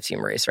a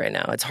 5-team race right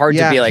now. It's hard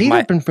to be like... Heat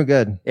have been for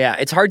good. Yeah,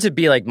 it's hard to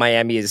be like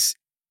Miami is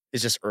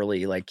just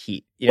early like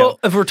Heat. Well,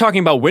 if we're talking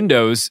about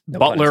windows,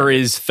 Butler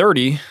is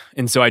 30,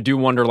 and so I do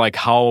wonder like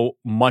how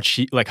much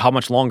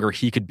longer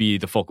he could be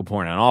the focal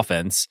point on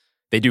offense.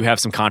 They do have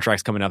some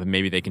contracts coming up, and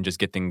maybe they can just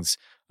get things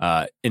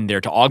in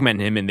there to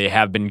augment him. And they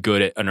have been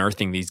good at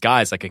unearthing these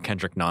guys, like a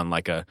Kendrick Nunn,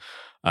 like a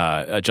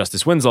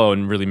Justice Winslow,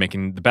 and really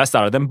making the best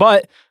out of them.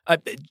 But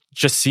it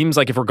just seems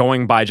like if we're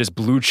going by just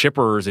blue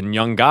chippers and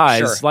young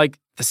guys, like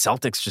the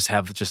Celtics just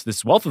have just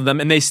this wealth of them,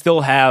 and they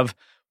still have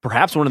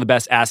perhaps one of the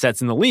best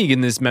assets in the league in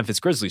this Memphis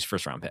Grizzlies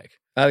first-round pick.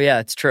 Oh, yeah,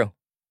 it's true.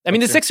 I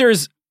mean, the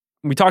Sixers,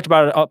 we talked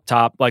about it up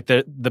top, like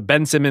the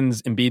Ben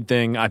Simmons Embiid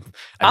thing.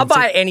 I'll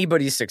buy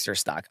anybody's Sixer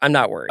stock. I'm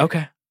not worried.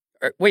 Okay.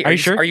 Wait, are you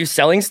sure? Are you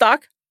selling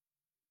stock?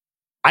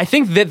 I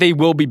think that they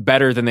will be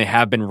better than they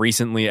have been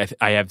recently.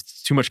 I have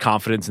too much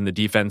confidence in the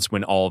defense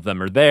when all of them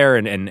are there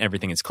and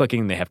everything is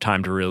clicking. They have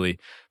time to really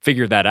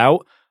figure that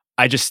out.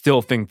 I just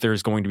still think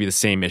there's going to be the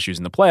same issues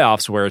in the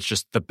playoffs where it's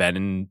just the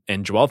Ben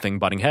and Joel thing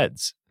butting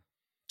heads.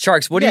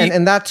 Tjarks, what do you...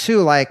 And that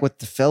too, like with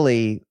the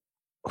Philly,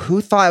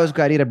 who thought it was a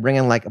good idea to bring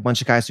in like a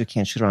bunch of guys who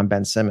can't shoot around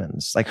Ben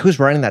Simmons? Like, who's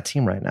running that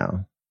team right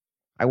now?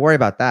 I worry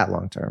about that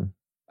long term.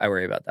 I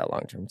worry about that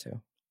long term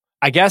too.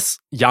 I guess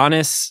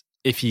Giannis,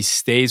 if he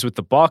stays with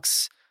the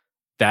Bucks,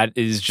 that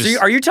is just... So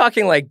are you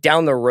talking like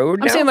down the road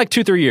now? I'm saying like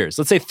 2-3 years.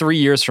 Let's say 3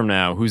 years from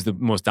now, who's the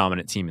most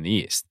dominant team in the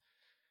East?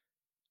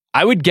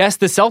 I would guess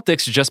the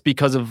Celtics just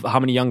because of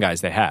how many young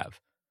guys they have.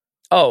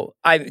 Oh,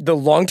 the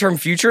long-term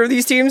future of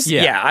these teams?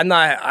 Yeah. I'm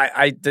not...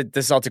 The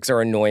Celtics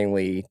are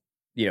annoyingly...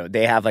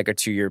 they have like a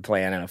 2-year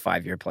plan and a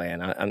 5-year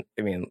plan.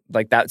 I mean,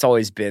 like that's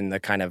always been the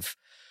kind of...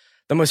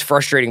 The most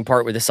frustrating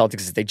part with the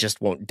Celtics is they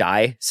just won't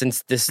die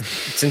since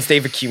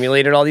they've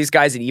accumulated all these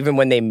guys. And even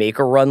when they make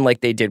a run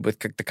like they did with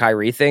the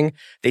Kyrie thing,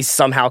 they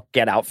somehow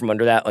get out from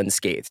under that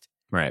unscathed.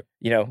 Right.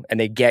 And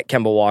they get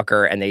Kemba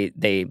Walker and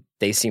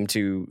they seem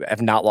to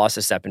have not lost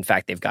a step. In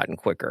fact, they've gotten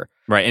quicker.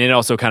 Right. And it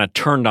also kind of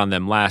turned on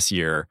them last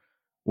year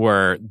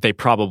where they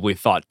probably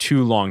thought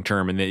too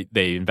long-term and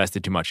they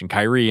invested too much in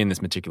Kyrie and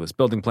this meticulous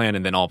building plan.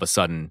 And then all of a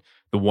sudden,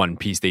 the one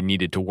piece they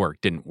needed to work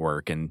didn't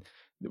work. And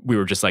we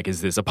were just like,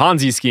 is this a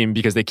Ponzi scheme?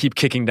 Because they keep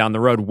kicking down the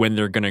road when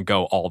they're going to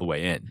go all the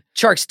way in.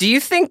 Tjarks, do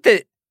you think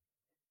that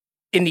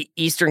in the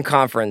Eastern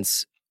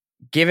Conference,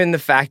 given the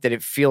fact that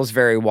it feels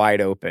very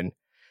wide open,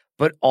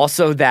 but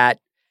also that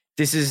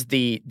this is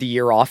the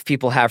year off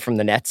people have from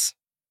the Nets?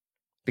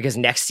 Because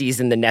next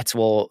season, the Nets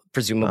will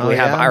presumably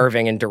have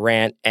Irving and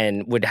Durant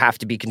and would have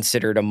to be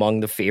considered among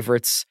the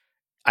favorites,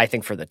 I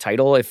think, for the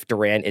title. If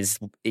Durant is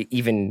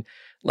even,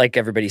 like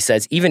everybody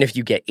says, even if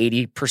you get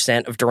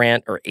 80% of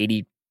Durant or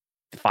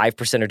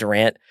 85% of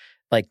Durant,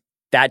 like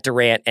that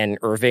Durant and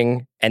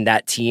Irving and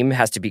that team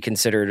has to be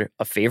considered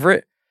a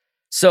favorite.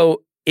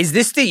 So is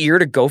this the year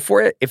to go for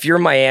it? If you're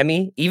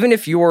Miami, even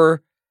if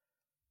you're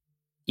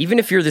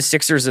the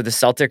Sixers or the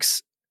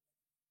Celtics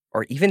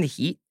or even the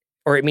Heat,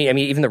 or I mean,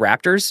 even the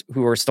Raptors,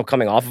 who are still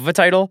coming off of a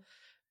title,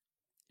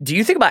 do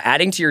you think about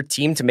adding to your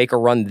team to make a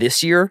run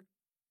this year?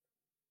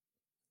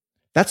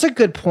 That's a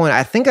good point.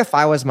 I think if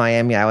I was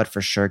Miami, I would for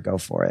sure go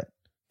for it.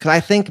 Because I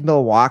think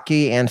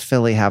Milwaukee and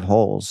Philly have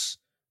holes.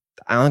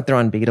 I don't think they're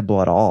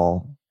unbeatable at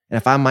all. And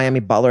if I'm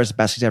Miami, Butler's the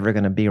best he's ever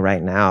going to be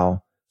right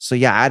now. So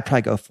yeah, I'd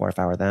probably go for it if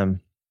I were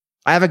them.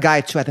 I have a guy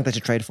too I think they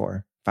should trade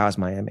for if I was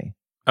Miami.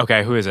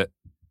 Okay, who is it?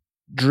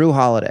 Drew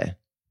Holiday.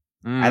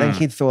 I think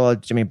he'd throw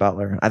Jimmy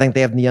Butler. I think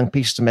they have the young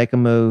piece to make a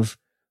move.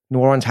 New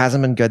Orleans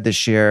hasn't been good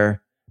this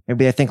year.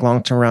 Maybe they think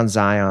long-term around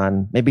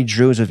Zion. Maybe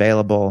Drew's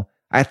available.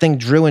 I think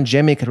Drew and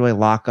Jimmy could really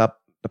lock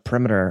up the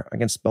perimeter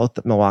against both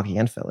Milwaukee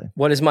and Philly.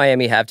 What does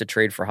Miami have to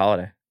trade for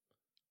Holiday?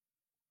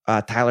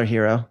 Tyler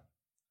Hero.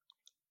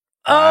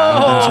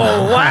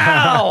 Oh,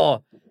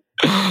 wow.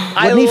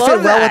 Wouldn't he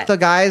fit well with the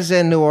guys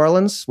in New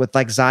Orleans with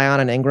like Zion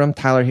and Ingram,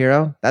 Tyler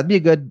Hero? That'd be a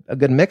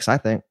good mix, I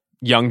think.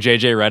 Young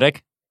JJ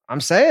Redick?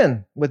 I'm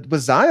saying with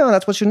Zion,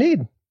 that's what you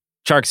need.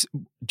 Tjarks,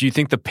 do you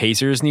think the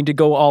Pacers need to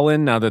go all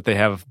in now that they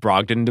have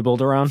Brogdon to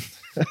build around?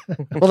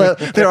 Well,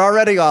 they're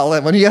already all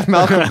in. When you have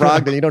Malcolm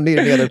Brogdon, you don't need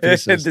any other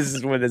pieces. This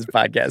is when this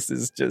podcast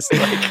is just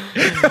like...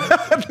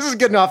 This is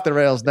getting off the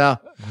rails now.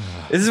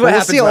 This is what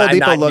happens when I'm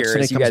not looks here,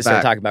 when is he you comes guys start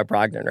back. talking about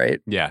Brogdon, right?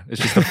 Yeah, it's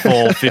just a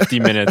full 50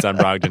 minutes on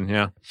Brogdon,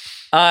 yeah.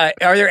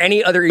 Are there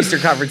any other Eastern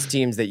Conference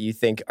teams that you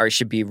think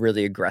should be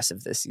really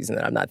aggressive this season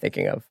that I'm not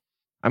thinking of?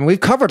 I mean,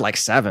 we've covered like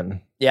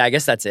 7. Yeah, I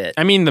guess that's it.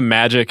 I mean, the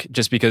Magic,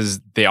 just because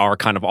they are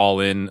kind of all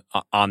in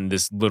on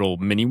this little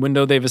mini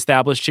window they've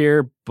established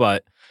here,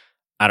 but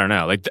I don't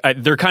know. Like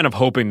they're kind of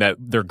hoping that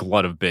their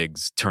glut of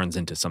bigs turns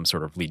into some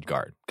sort of lead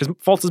guard. Because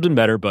Fultz has been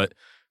better, but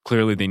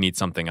clearly they need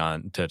something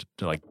on to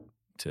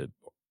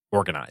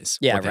organize.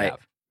 Yeah, what they right.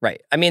 have.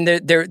 Right. I mean,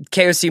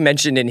 KOC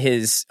mentioned in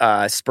his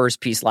Spurs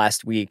piece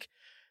last week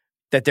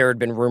that there had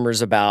been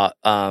rumors about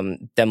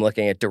them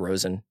looking at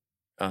DeRozan.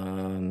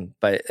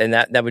 But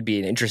that would be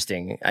an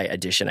interesting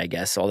addition, I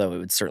guess. Although it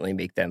would certainly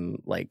make them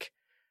like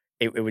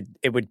it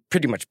would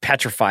pretty much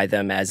petrify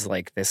them as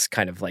like this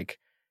kind of like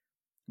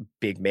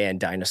big man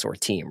dinosaur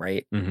team,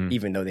 right? Mm-hmm.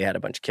 Even though they had a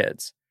bunch of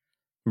kids,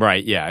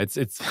 right? Yeah, it's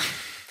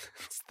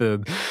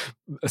the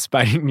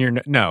biting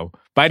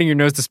your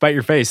nose to spite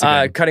your face.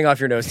 Cutting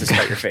off your nose to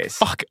spite your face.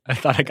 Fuck! I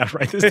thought I got it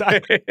right this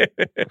time.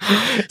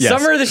 Yes.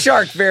 Summer of the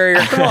Shark, Verrier.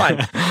 Come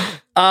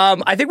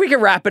on. I think we can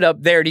wrap it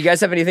up there. Do you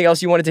guys have anything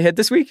else you wanted to hit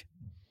this week?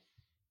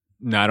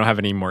 No, I don't have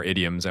any more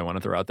idioms I want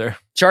to throw out there.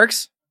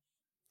 Tjarks?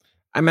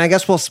 I mean, I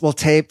guess we'll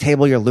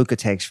table your Luka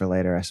takes for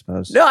later, I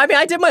suppose. No, I mean,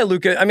 I did my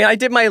Luka. I mean, I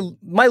did my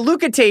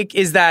Luka take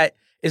is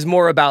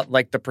more about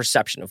like the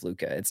perception of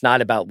Luka. It's not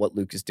about what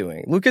Luka's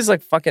doing. Luka's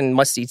like fucking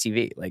must see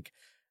TV. Like,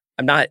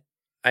 I'm not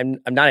an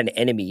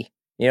enemy.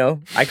 You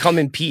know, I come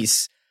in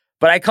peace,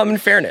 but I come in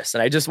fairness,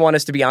 and I just want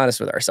us to be honest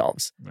with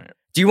ourselves. Right.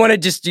 Do you want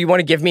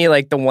to give me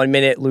like the 1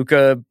 minute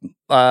Luka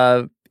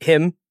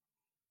hymn?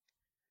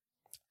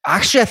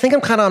 Actually, I think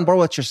I'm kind of on board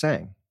with what you're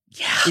saying.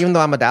 Yeah. Even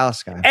though I'm a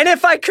Dallas guy. And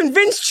if I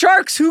convince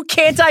Tjarks, who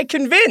can't I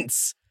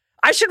convince?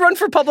 I should run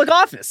for public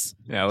office.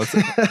 Yeah,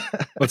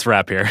 let's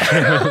wrap here.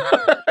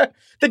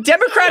 The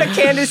Democratic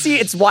candidacy,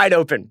 it's wide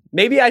open.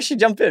 Maybe I should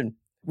jump in.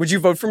 Would you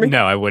vote for me?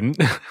 No, I wouldn't.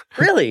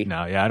 Really?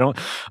 No, yeah, I don't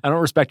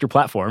respect your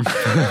platform.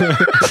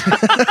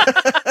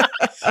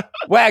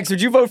 Wags,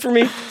 would you vote for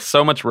me?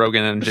 So much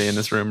Rogan energy in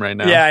this room right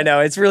now. Yeah, I know.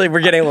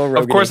 We're getting a little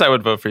Rogan. Of course I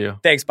would vote for you.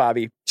 Thanks,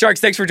 Bobby. Tjarks,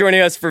 thanks for joining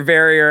us for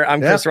Verrier.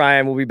 I'm Chris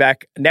Ryan. We'll be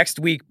back next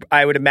week,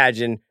 I would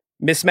imagine.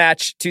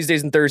 Mismatch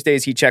Tuesdays and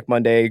Thursdays, Heat Check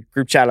Monday,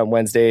 group chat on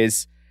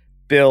Wednesdays.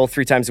 Bill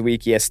 3 times a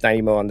week. Yes,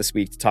 90 Mo on this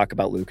week to talk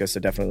about Luka,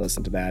 so definitely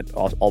listen to that.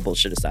 All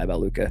bullshit aside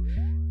about Luka.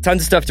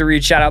 Tons of stuff to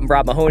read. Shout out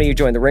Rob Mahoney, who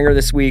joined The Ringer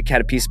this week.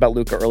 Had a piece about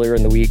Luka earlier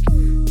in the week.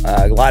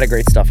 A lot of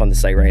great stuff on the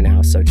site right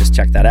now, so just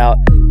check that out.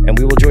 And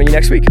we will join you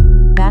next week.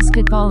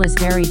 Basketball is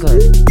very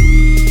good.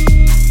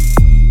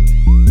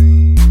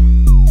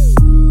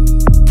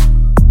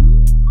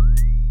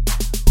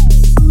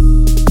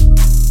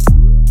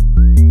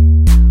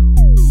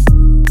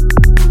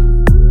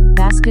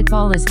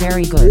 Basketball is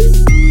very good.